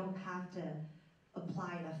they don't have to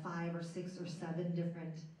apply to 5 or 6 or 7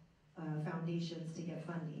 different foundations to get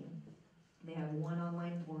funding. They have one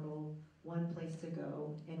online portal, one place to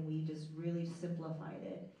go, and we just really simplified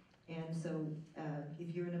it. And so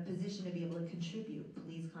if you're in a position to be able to contribute,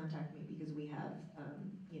 please contact me, because we have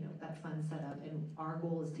that fund set up, and our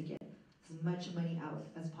goal is to get as much money out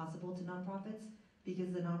as possible to nonprofits,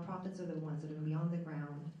 because the nonprofits are the ones that are going to be on the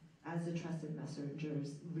ground as the trusted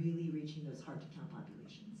messengers, really reaching those hard-to-count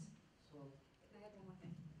populations. So, Can I add one more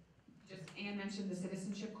thing? Just, Anne mentioned the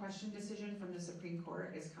citizenship question decision from the Supreme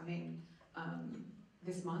Court is coming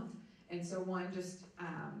this month. And so one, just,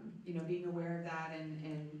 being aware of that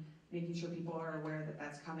and making sure people are aware that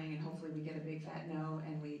that's coming, and hopefully we get a big fat no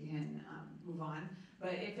and we can move on.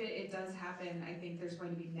 But if it does happen, I think there's going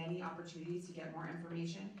to be many opportunities to get more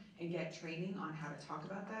information and get training on how to talk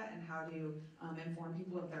about that and how to inform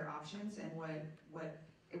people of their options and what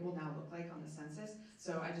it will now look like on the census.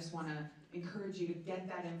 So I just want to encourage you to get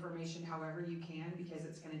that information however you can, because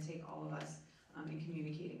it's going to take all of us in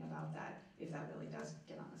communicating about that if that really does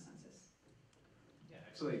get on the census. Yeah,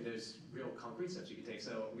 actually, there's real concrete steps you can take.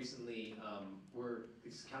 So recently,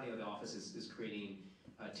 this county office is creating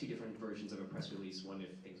 2 different versions of a press release. One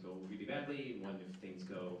if things go really badly, one if things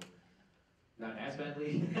go not as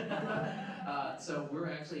badly. So we're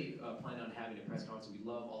actually planning on having a press conference. We'd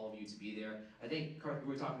love all of you to be there. I think, Karthick,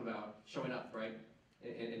 we were talking about showing up, right?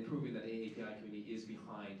 And proving that the AAPI community is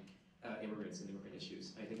behind immigrants and immigrant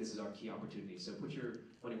issues. I think this is our key opportunity. So put your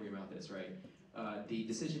money where your mouth is, right? The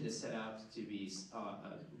decision is set out to be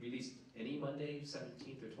released any Monday,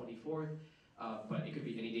 17th or 24th, but it could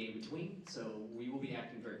be any day in between. So we will be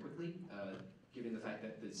acting very quickly, given the fact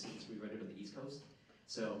that the decisions will be rendered on the East Coast.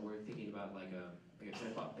 So we're thinking about like a 10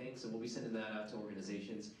 o'clock thing. So we'll be sending that out to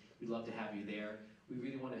organizations. We'd love to have you there. We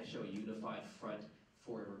really want to show a unified front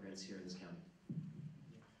for immigrants here in this county.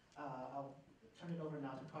 I'll turn it over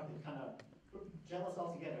now to Karthick, kind of jealous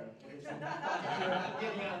altogether.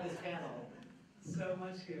 Getting out of this panel. So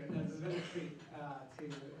much here. No, it's been a treat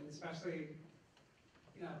and especially,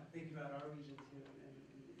 thinking about our region too. And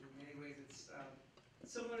in many ways, it's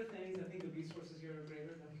similar things. I think the resources here are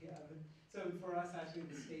greater than we have. So for us, actually,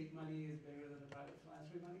 the state money is bigger than the private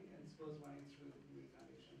philanthropy money, and it's both running through the Community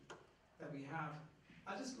Foundation that we have.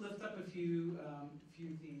 I'll just lift up a few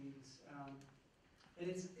themes. And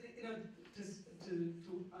it's, I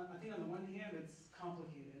think on the one hand, it's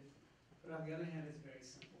complicated, but on the other hand, it's very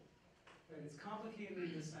simple. Right? It's complicated in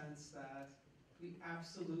the sense that we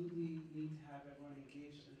absolutely need to have everyone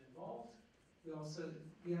engaged and involved. We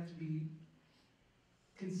have to be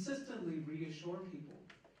consistently reassure people,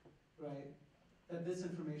 right, that this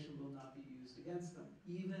information will not be used against them,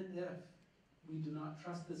 even if we do not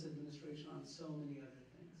trust this administration on so many other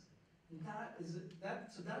things. And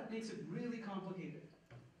so that makes it really complicated.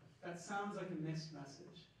 That sounds like a mixed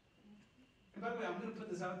message. And by the way, I'm going to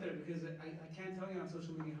put this out there because I can't tell you on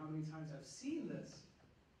social media how many times I've seen this.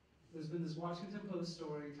 There's been this Washington Post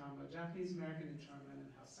story talking about Japanese American internment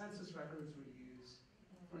and how census records were used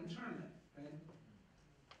for internment, right?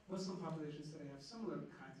 Muslim populations today have similar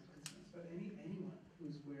kinds of concerns, but anyone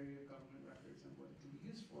who's wary of government records and what it can be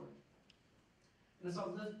used for. And so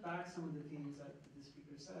I'll lift back some of the themes that the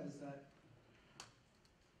speaker said, is that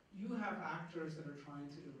you have actors that are trying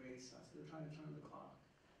to erase us. They're trying to turn the clock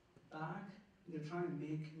back. They're trying to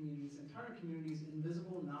make communities, entire communities,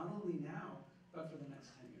 invisible not only now, but for the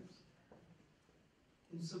next 10 years.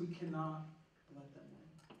 And so we cannot let them win,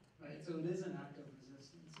 right? So it is an act of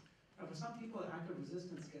resistance. Now for some people, act of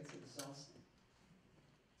resistance gets exhausting.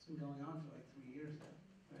 It's been going on for like 3 years now,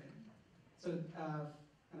 right? So,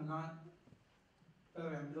 and I'm not, by the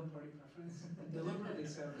way, I'm no party preference. Deliberately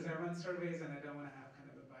so, because I run surveys and I don't want to have kind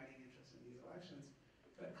of a biting interest in these elections.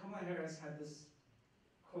 But Kamala Harris had this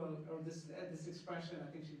quote, or this expression, I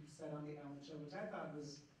think she said on the Ellen Show, which I thought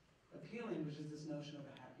was appealing, which is this notion of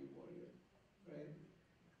a happy warrior, right?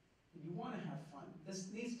 You want to have fun. This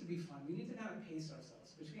needs to be fun. We need to kind of pace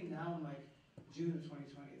ourselves. Between now and like June of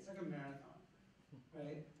 2020, it's like a marathon,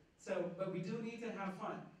 right? So, but we do need to have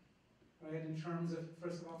fun, right? In terms of,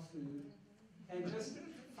 first of all, food, and just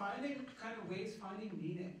finding kind of ways, finding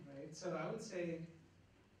meaning, right? So I would say,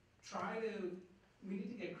 we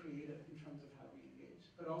need to get creative in terms of how we engage,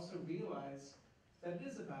 but also realize that it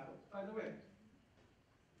is a battle. By the way,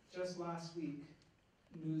 just last week,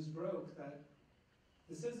 news broke that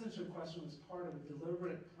the citizenship question was part of a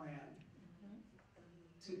deliberate plan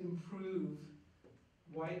to improve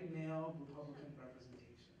white male Republican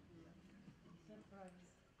representation. Surprise.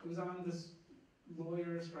 It was on this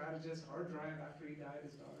lawyer, strategist, hard drive after he died.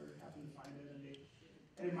 His daughter happened to find it,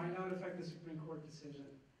 and it might not affect the Supreme Court decision,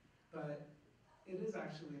 but it is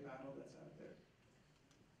actually a battle that's out there.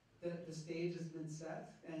 The stage has been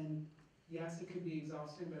set, and yes, it could be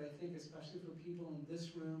exhausting, but I think especially for people in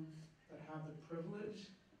this room that have the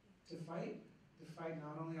privilege to fight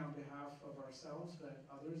not only on behalf of ourselves, but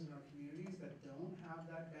others in our communities that don't have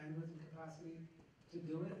that bandwidth and capacity to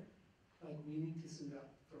do it, like we need to suit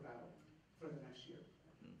up for battle for the next year.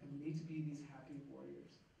 And we need to be these happy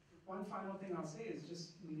warriors. One final thing I'll say is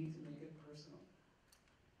just we need to make it personal.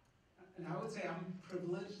 And I would say I'm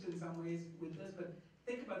privileged in some ways with this, but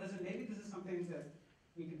think about this, and maybe this is something that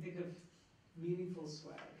we can think of meaningful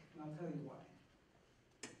swag, and I'll tell you why.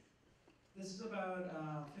 This is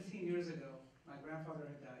about 15 years ago. My grandfather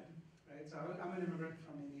had died, right? So I'm an immigrant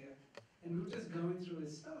from India. And we were just going through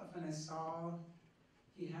his stuff, and I saw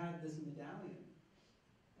he had this medallion.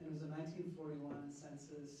 And it was a 1941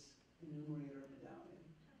 Census enumerator medallion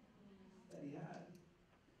that he had.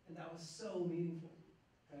 And that was so meaningful,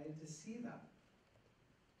 right, to see that.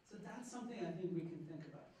 So that's something I think we can think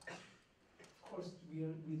about. Of course, we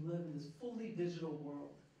live in this fully digital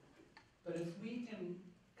world. But if we can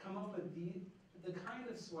come up with the kind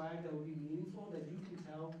of swag that would be meaningful, that you can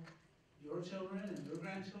tell your children and your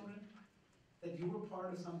grandchildren that you were part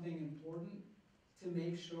of something important to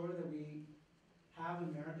make sure that we have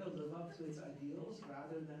America live up to its ideals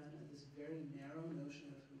rather than this very narrow notion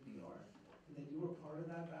of who we are. And that you were part of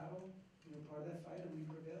that battle, you were part of that fight, and we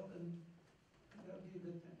prevailed, and that would be a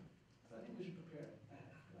good thing. So I think we should prepare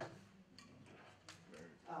ahead.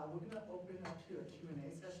 We're going to open up to a Q&A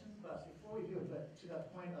session, but before we do, but to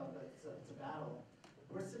that point of it's a battle,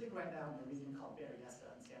 we're sitting right now in a region called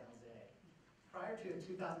Berryessa in San Jose. Prior to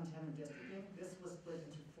 2010 redistricting, this was split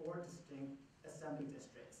into 4 distinct assembly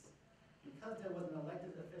districts. Because there was an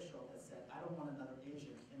elected official that said, I don't want another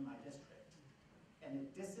Asian in my district. And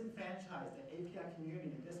it disenfranchised the API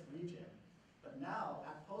community in this region. But now,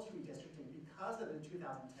 at post-redistricting, because of the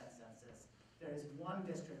 2010 census, there is 1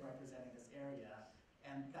 district representing this area,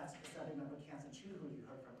 and that's the Assembly Member Kansan-Chu, who you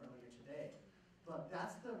heard from earlier today. But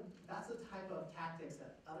that's the type of tactics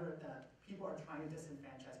that people are trying to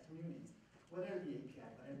disenfranchise communities, whether it be API,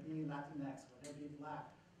 whether it be Latinx, whether it be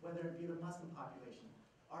Black, whether it be the Muslim population.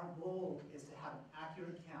 Our goal is to have an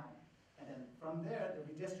accurate count, and then from there, the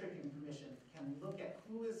redistricting commission can look at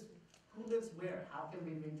who lives where, how can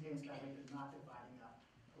we maintain so that we're not dividing up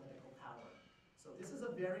political power. So this is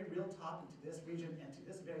a very real topic to this region and to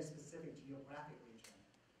this very specific geographic region.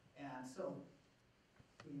 And so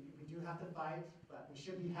we do have to fight, but we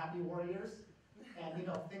should be happy warriors. And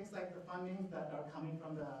things like the funding that are coming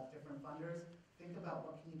from the different funders, think about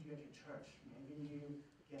what can you do at your church. Maybe you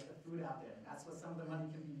get the food out there. And that's what some of the money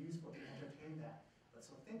can be used for, to entertain that. But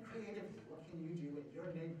so think creatively, what can you do in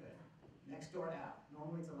your neighborhood? Next door app.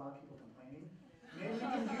 Normally it's a lot of people complaining. Maybe you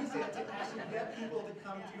can use it to actually get people to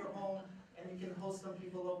come to your home, and you can host some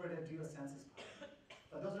people over to do a census party.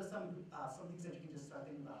 But those are some things that you can just start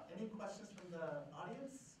thinking about. Any questions from the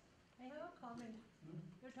audience? I have a comment.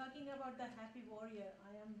 You're talking about the Happy Warrior.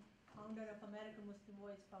 I am founder of American Muslim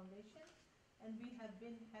Voice Foundation, and we have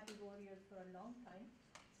been happy warriors for a long time,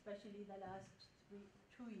 especially the last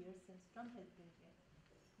 2 years since Trump has been here.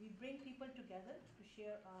 We bring people together to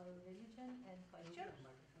share our religion and culture.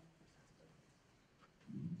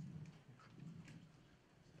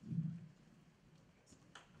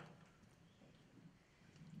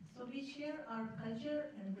 So we share our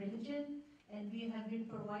culture and religion, and we have been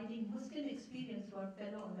providing Muslim experience to our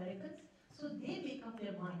fellow Americans, so they make up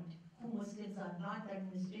their mind who Muslims are, not the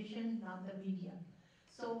administration, not the media.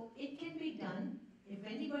 So it can be done. If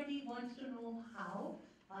anybody wants to know how,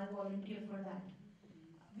 I'll volunteer for that.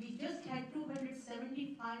 We just had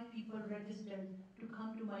 275 people registered to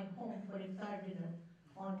come to my home for iftar dinner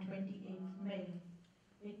on 28th May.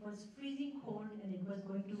 It was freezing cold and it was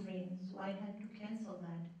going to rain, so I had to cancel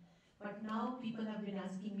that. But now people have been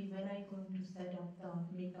asking me when I'm going to set up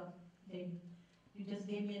the makeup thing. You just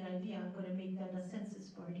gave me an idea. I'm going to make that a census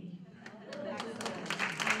party.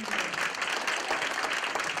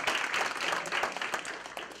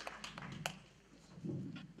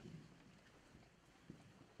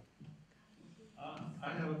 I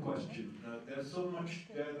have a question. There's so much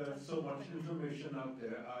data, so much information out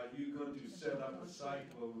there. Are you going to set up a site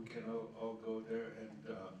where we can all go there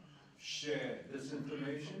and share this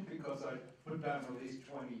information? Because I put down at least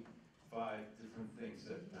 25 different things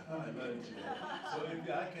that I learned today. So if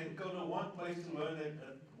I can go to one place to learn it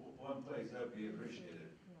at one place, that would be appreciated.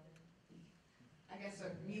 I guess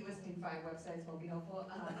me listing 5 websites won't be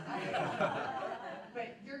helpful.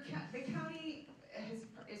 But the county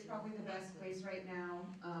is probably the best place right now.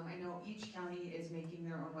 I know each county is making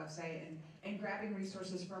their own website and grabbing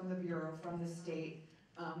resources from the Bureau, from the state.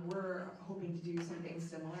 We're hoping to do something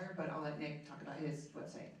similar, but I'll let Nick talk about his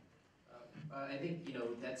website. I think,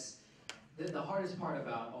 that's the hardest part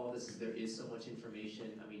about all this is there is so much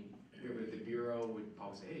information. I mean, the Bureau would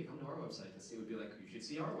probably say, hey, come to our website. The state would be like, you should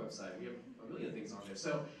see our website. We have a million things on there.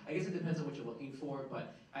 So I guess it depends on what you're looking for,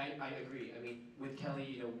 but I agree. I mean, with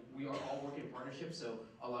Kelly, we are all working in partnership, so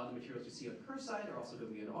a lot of the materials you see on her site are also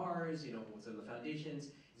going to be on ours. What's in the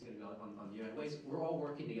foundations is going to be on the United Ways. We're all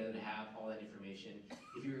working together to have all that information.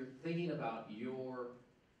 If you're thinking about your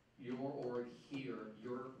org here,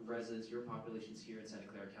 your residents, your populations here in Santa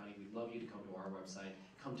Clara County, we'd love you to come to our website,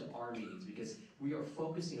 come to our meetings, because we are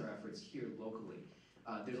focusing our efforts here locally.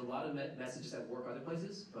 There's a lot of messages that work other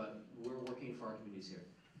places, but we're working for our communities here.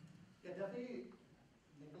 Yeah, definitely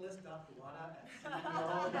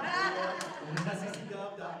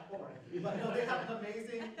nicholas.kuwada@cgo.org. But no, they have an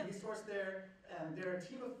amazing resource there, and they're a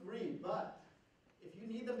team of 3, but if you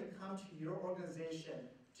need them to come to your organization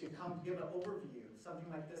to come give an overview, something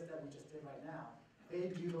like this that we just did right now, they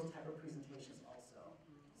do those type of presentations also.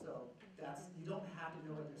 So you don't have to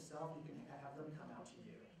know it yourself, you can have them come out to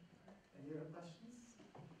you. Any other questions?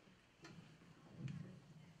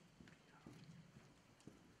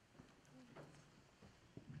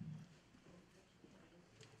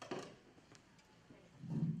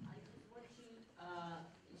 I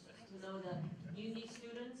just want to know the uni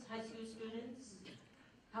students, high school students,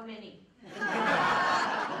 how many?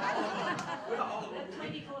 All of them.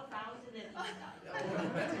 24,000 at least.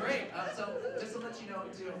 That's great. So just to let you know,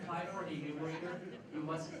 to apply for the enumerator, you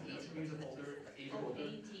must be 18 years of older, age or older.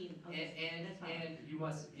 18. Okay. And you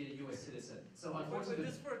must be a U.S. citizen. So But unfortunately,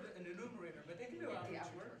 this for an enumerator, but they can do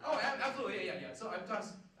outreach work. oh, absolutely, yeah. So I'm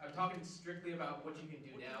talking strictly about what you can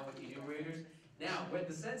do now with the enumerators. Now, when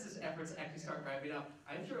the census efforts actually start ramping up,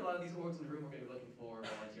 I'm sure a lot of these orgs in the room are going to be looking for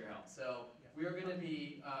volunteer help. So we are going to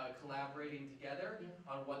be collaborating together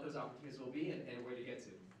on what those opportunities will be and where to get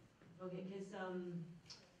to. Okay, because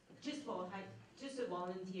just a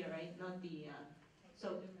volunteer, right? Not the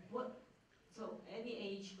so any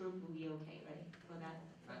age group will be okay, right? For that.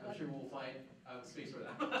 I'm sure we'll find space for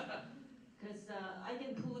that. Because I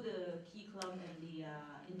can pull the Key Club and the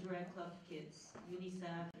Interact Club kids,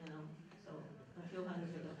 UNICEF, so a few hundred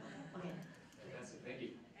of them. Okay. Fantastic, thank you.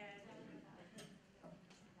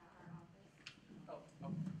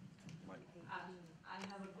 I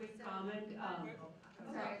have a quick comment.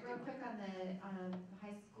 Sorry, real quick on the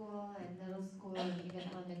high school and middle school and even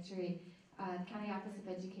elementary. County Office of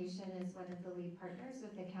Education is one of the lead partners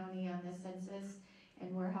with the county on the census,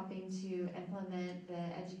 and we're helping to implement the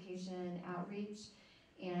education outreach.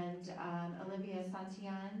 And Olivia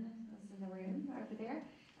Santillan is in the room over there.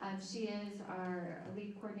 She is our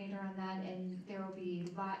lead coordinator on that, and there will be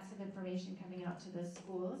lots of information coming out to the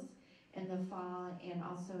schools in the fall, and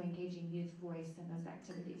also engaging youth voice in those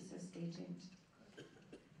activities, so stay tuned.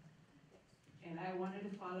 And I wanted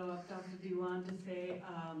to follow up, Dr. Dewan, to say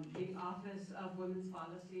the Office of Women's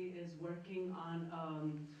Policy is working on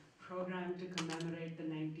a program to commemorate the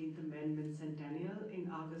 19th Amendment Centennial in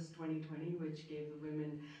August 2020, which gave the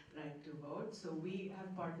women right to vote. So we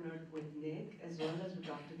have partnered with Nick as well as with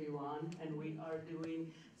Dr. Dewan, and we are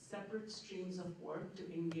doing separate streams of work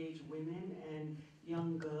to engage women and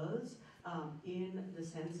young girls in the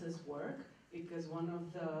census work, because one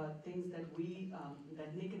of the things that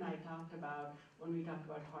that Nick and I talked about when we talked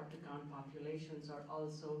about hard to count populations are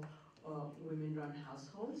also women-run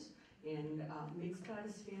households and mixed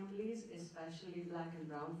status families, especially Black and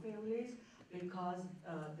brown families, because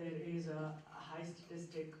there is a high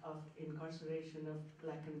statistic of incarceration of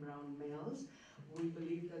Black and brown males. We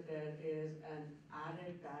believe that there is an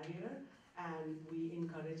added barrier, and we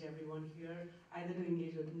encourage everyone here either to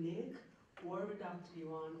engage with Nick or with Dr.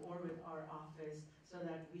 Dewan or with our office, so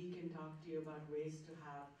that we can talk to you about ways to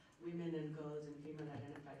have women and girls and female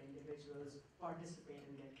identified individuals participate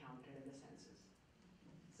and get counted in the census.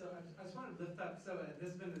 So I just want to lift up, so this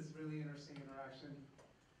has been this really interesting interaction.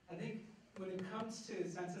 I think when it comes to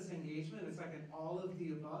census engagement, it's like an all of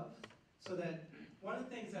the above, so that one of the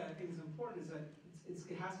things that I think is important is that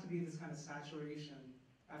it has to be this kind of saturation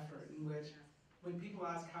effort in which when people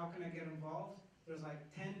ask, how can I get involved? There's like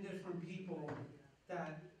 10 different people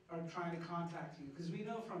that are trying to contact you. Because we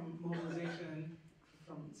know from mobilization,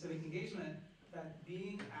 from civic engagement that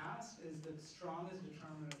being asked is the strongest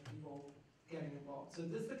determinant of people getting involved. So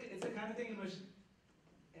it's the kind of thing in which,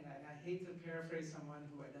 and I hate to paraphrase someone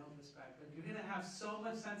who I don't respect, but you're gonna have so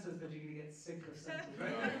much census that you're gonna get sick of census,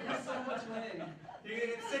 right? There's so much winning. You're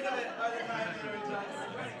gonna get sick of it by the time you're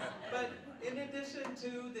winning. But in addition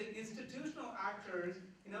to the institutional actors,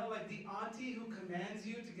 you know, like the auntie who commands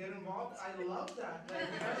you to get involved, I love that.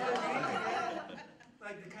 Like,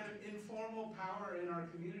 like the kind of informal power in our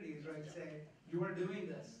communities, right? Say, you are doing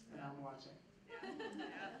this, and I'm watching.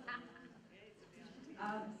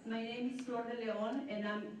 My name is Flor de Leon, and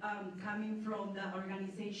I'm coming from the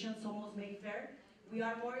organization Somos Mayfair. We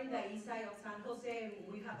are more in the east side of San Jose, and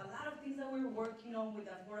we have a lot of things that we're working on with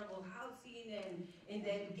affordable housing and in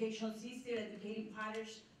the education system, educating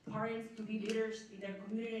parents to be leaders in their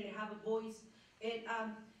community and have a voice. And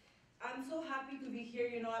I'm so happy to be here.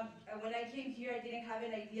 You know, when I came here, I didn't have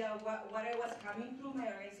an idea what I was coming through. My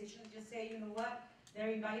organization just said, you know what?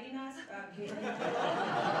 They're inviting us, and then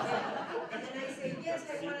I say, yes,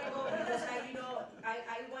 I want to go because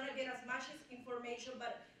I want to get as much information,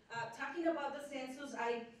 but talking about the census,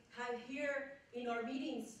 I have here in our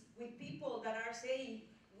meetings with people that are saying,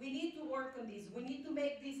 we need to work on this, we need to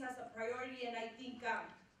make this as a priority, and I think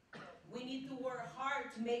we need to work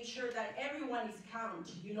hard to make sure that everyone is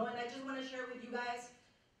counted, you know, and I just want to share with you guys,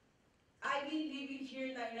 I've been living here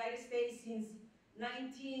in the United States since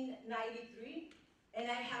 1993, and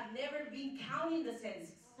I have never been counting the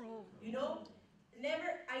census, you know?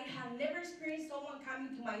 I have never experienced someone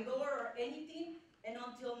coming to my door or anything, and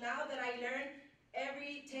until now that I learned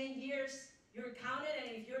every 10 years you're counted,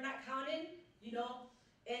 and if you're not counted, you know,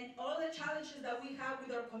 and all the challenges that we have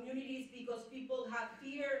with our communities because people have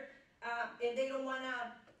fear and they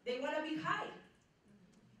wanna be high.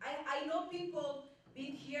 I know people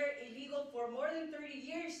been here illegal for more than 30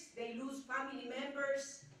 years, they lose family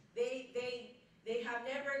members, they have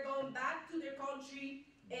never gone back to their country,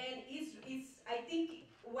 and it's I think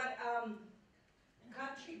what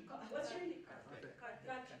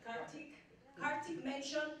Karthick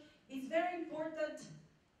mentioned, it's very important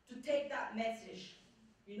to take that message,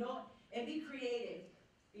 you know, and be creative,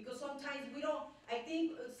 because sometimes we don't. I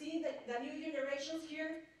think seeing the new generations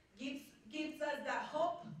here gives us that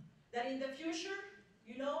hope that in the future,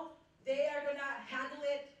 you know, they are gonna handle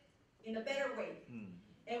it in a better way.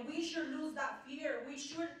 And we should lose that fear. We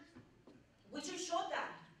should show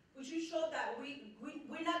that. We should show that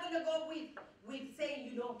we're not gonna go with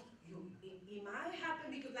saying, you know, it might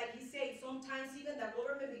happen because, like he said, sometimes even the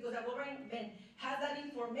government, because the government has that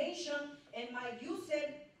information and might use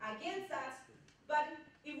it against us. But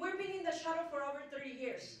if we've been in the shadow for over 30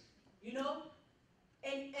 years, you know,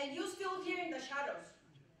 and you still here in the shadows,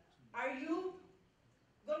 are you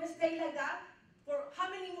gonna stay like that for how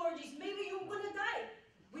many more years? Maybe you're gonna die.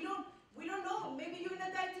 We don't know. Maybe you're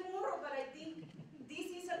gonna die tomorrow. But I think this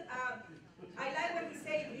is I like what he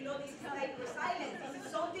said. You know, this is like resilience. This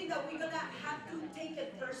is something that we're gonna have to take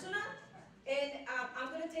it personal. And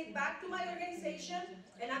I'm gonna take back to my organization,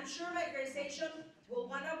 and I'm sure my organization will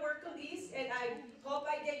wanna work on this. And I hope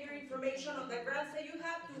I get your information on the grants that you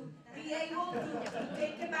have to be able to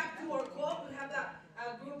take it back to our co-op. We have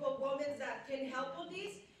a group of women that can help with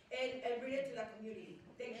this and bring it to the community.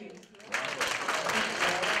 Thank you.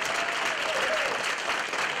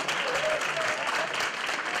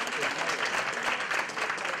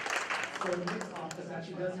 So the next office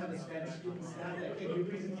actually does have a Spanish-speaking staff that can do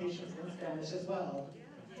presentations in Spanish as well.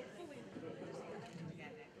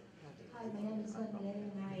 Hi, my name is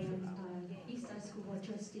Edwin, and I am East Side School Board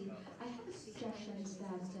Trustee. I have a suggestion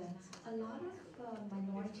that a lot of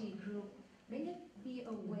minority group may not be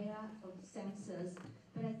aware of census,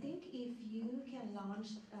 but I think if you can launch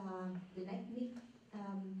the ethnic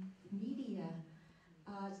media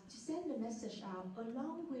to send a message out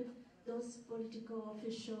along with those political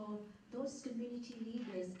officials, those community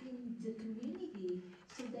leaders in the community,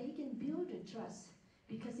 so they can build a trust.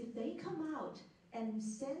 Because if they come out and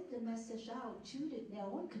send the message out to their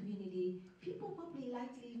own community, people will be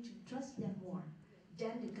likely to trust them more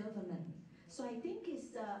than the government. So I think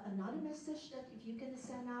it's another message that if you can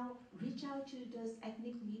send out, reach out to those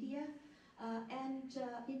ethnic media and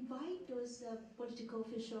invite those political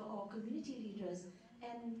officials or community leaders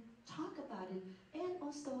and talk about it, and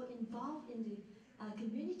also involved in the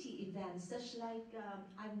community events, such like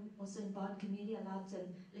I'm also involved in community a lot,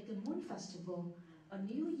 like a Moon Festival, or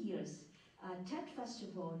New Year's, Tet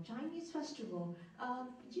Festival, Chinese Festival,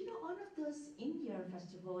 you know, all of those India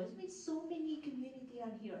festivals. It's been so many community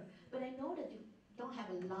out here, but I know that you don't have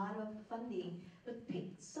a lot of funding, but pick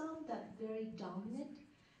some that very dominant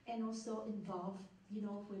and also involve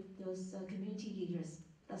with those community leaders.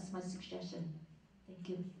 That's my suggestion. Thank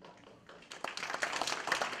you.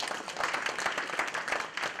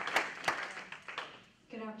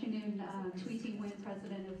 Good afternoon, Tweeting Nguyen,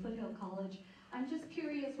 president of Foothill College. I'm just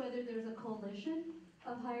curious whether there's a coalition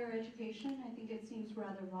of higher education. I think it seems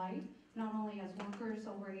rather right, not only as workers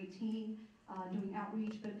over 18 doing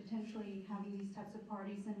outreach, but potentially having these types of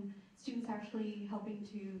parties and students actually helping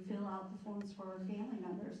to fill out the forms for family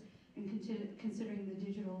members and considering the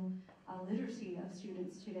digital literacy of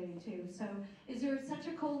students today too. So is there such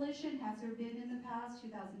a coalition? Has there been in the past,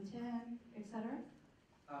 2010, et cetera?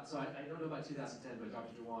 So I don't know about 2010, but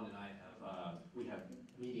Dr. Dewan and I we have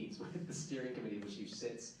meetings with the steering committee, which she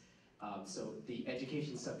sits. So the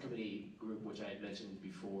education subcommittee group, which I had mentioned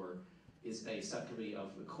before, is a subcommittee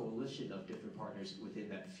of a coalition of different partners within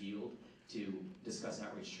that field to discuss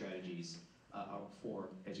outreach strategies for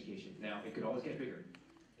education. Now, it could always get bigger.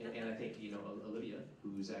 And I think, Olivia,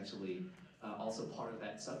 who's actually also part of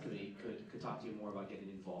that subcommittee, could talk to you more about getting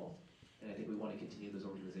involved. And I think we want to continue those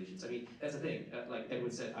organizations. I mean, that's the thing. Like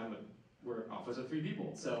Edwin said, we're an office of 3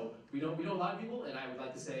 people, so we know a lot of people. And I would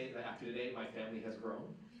like to say that after today, my family has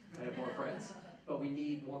grown. I have more friends, but we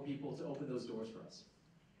need more people to open those doors for us.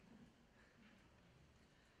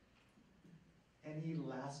 Any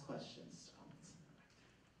last questions?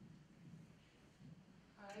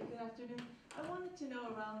 Hi, good afternoon. I wanted to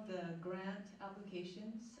know around the grant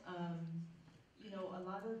applications. A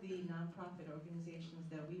lot of the nonprofit organizations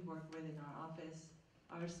that we work with in our office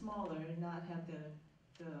are smaller and not have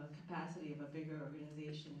the capacity of a bigger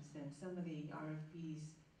organizations. And some of the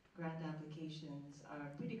RFPs, grant applications, are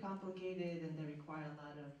pretty complicated and they require a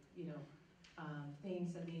lot of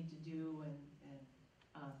things that need to do and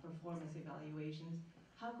performance evaluations.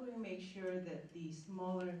 How can we make sure that the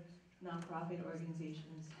smaller nonprofit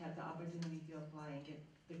organizations have the opportunity to apply and get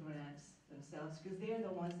the grants themselves? Because they're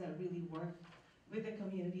the ones that really work with the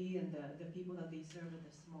community and the people that they serve with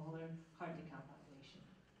the smaller, hard-to-count population.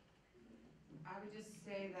 I would just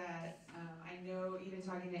say that I know, even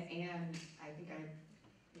talking to Anne, I think I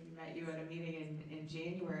maybe met you at a meeting in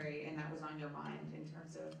January, and that was on your mind in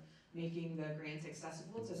terms of making the grants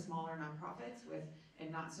accessible to smaller nonprofits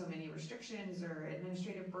and not so many restrictions or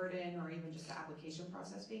administrative burden or even just the application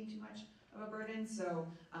process being too much of a burden. So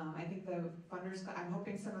I think the funders, I'm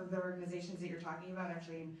hoping some of the organizations that you're talking about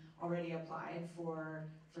actually already applied for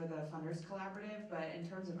the Funders Collaborative, but in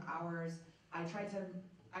terms of ours, I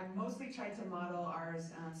mostly tried to model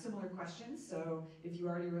ours similar questions. So if you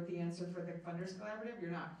already wrote the answer for the Funders Collaborative,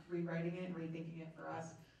 you're not rewriting it and rethinking it for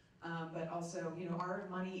us. But also, our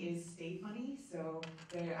money is state money, so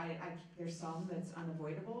there's some that's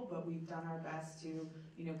unavoidable, but we've done our best to,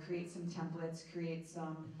 create some templates, create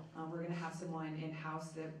some, we're gonna have someone in-house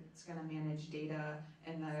that's gonna manage data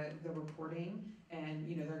and the reporting, and,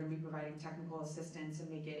 they're gonna be providing technical assistance and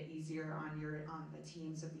make it easier on the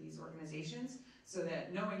teams of these organizations, so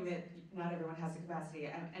that knowing that not everyone has the capacity,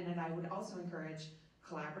 and then I would also encourage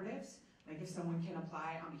collaboratives, like if someone can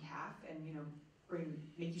apply on behalf and,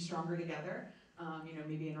 make you stronger together.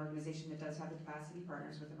 Maybe an organization that does have the capacity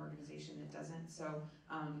partners with an organization that doesn't. So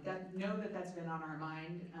know that that's been on our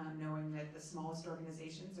mind, knowing that the smallest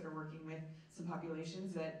organizations that are working with some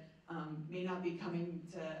populations that may not be coming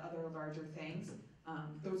to other larger things,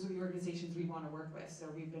 those are the organizations we want to work with.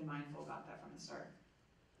 So we've been mindful about that from the start.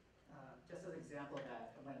 Just as an example of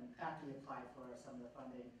that, after we applied for some of the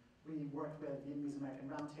funding, we worked with Vietnamese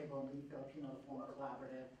American Roundtable and the Filipino to form a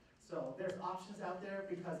collaborative. So there's options out there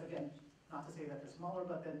because, again, not to say that they're smaller,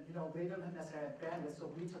 but then, they don't necessarily have bandwidth, so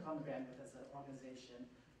we took on the bandwidth as an organization,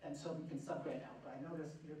 and so we can sub-grant out. But I know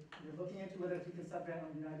you're looking into whether you can sub-grant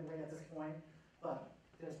on United Way at this point, but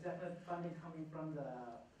there's definite funding coming from the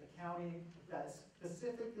county that is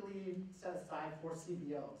specifically set aside for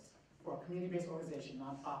CBOs, for a community-based organization,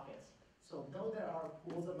 nonprofits. So know there are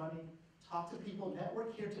pools of money. Talk to people,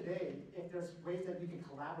 network here today, if there's ways that you can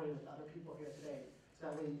collaborate with other people here today.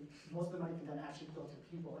 That way, most of the money can then actually go to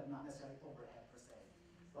people and not necessarily overhead per se.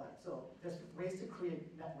 But so there's ways to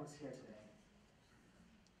create networks here today.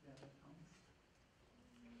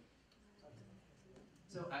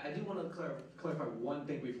 So I do want to clarify one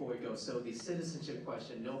thing before we go. So the citizenship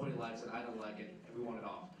question, nobody likes it, I don't like it, and we want it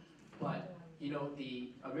off. But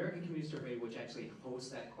the American Community Survey, which actually hosts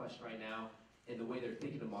that question right now, and the way they're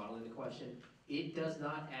thinking of modeling the question, it does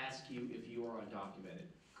not ask you if you are undocumented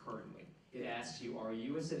currently. It asks you, are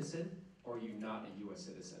you a citizen or are you not a U.S.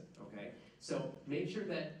 citizen, okay? So make sure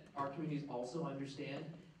that our communities also understand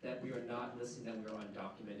that we are not listing that we are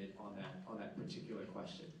undocumented on that particular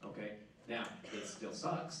question, okay? Now, it still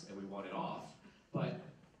sucks and we want it off, but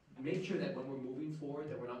make sure that when we're moving forward,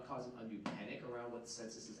 that we're not causing undue panic around what the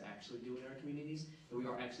census is actually doing in our communities, that we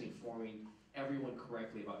are actually informing everyone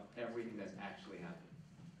correctly about everything that's actually happening.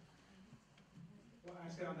 Well,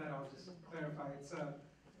 actually on that, I'll just clarify. It's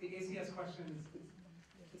the ACS question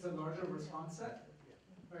it's a larger response set,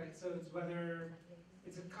 right? So it's whether,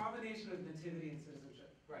 it's a combination of nativity and citizenship.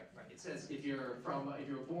 Right. It says if you were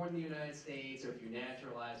born in the United States, or if you're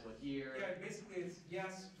naturalized, what year. Yeah, basically it's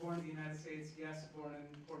yes, born in the United States, yes, born in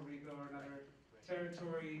Puerto Rico or another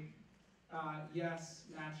territory, yes,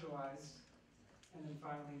 naturalized, and then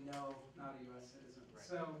finally no, not a US citizen. Right.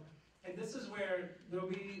 So, and this is where there'll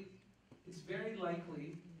be, it's very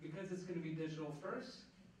likely, because it's gonna be digital first,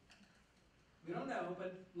 we don't know,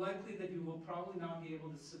 but likely that you will probably not be able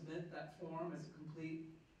to submit that form as a complete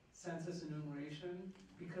census enumeration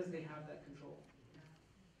because they have that control.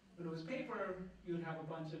 When it was paper, you would have a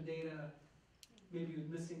bunch of data, maybe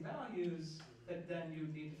with missing values, that then you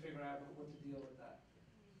would need to figure out what to deal with that.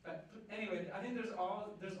 But anyway, I think there's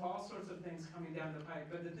all sorts of things coming down the pike.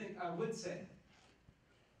 But the thing I would say,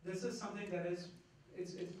 this is something that is,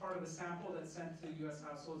 it's part of a sample that's sent to U.S.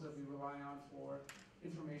 households that we rely on for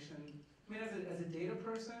information. I mean, as a data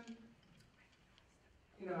person,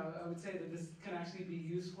 you know, I would say that this can actually be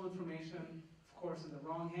useful information, of course, in the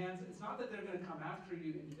wrong hands. It's not that they're going to come after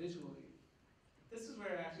you individually. This is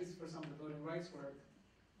where actually, for some of the voting rights work,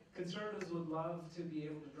 conservatives would love to be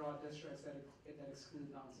able to draw districts that exclude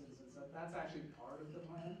non-citizens. That's actually part of the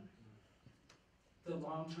plan, the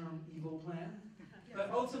long-term evil plan.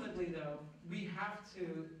 But ultimately, though, we have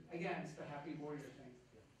to, again, it's the happy warrior thing.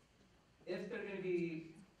 If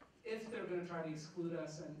they're going to try to exclude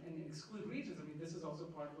us and exclude regions, I mean, this is also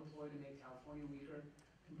part of a ploy to make California weaker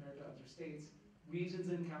compared to other states.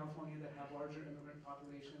 Regions in California that have larger immigrant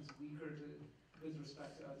populations weaker with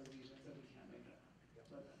respect to other regions, that we can't make that.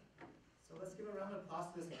 So let's give a round of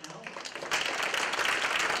applause to this panel.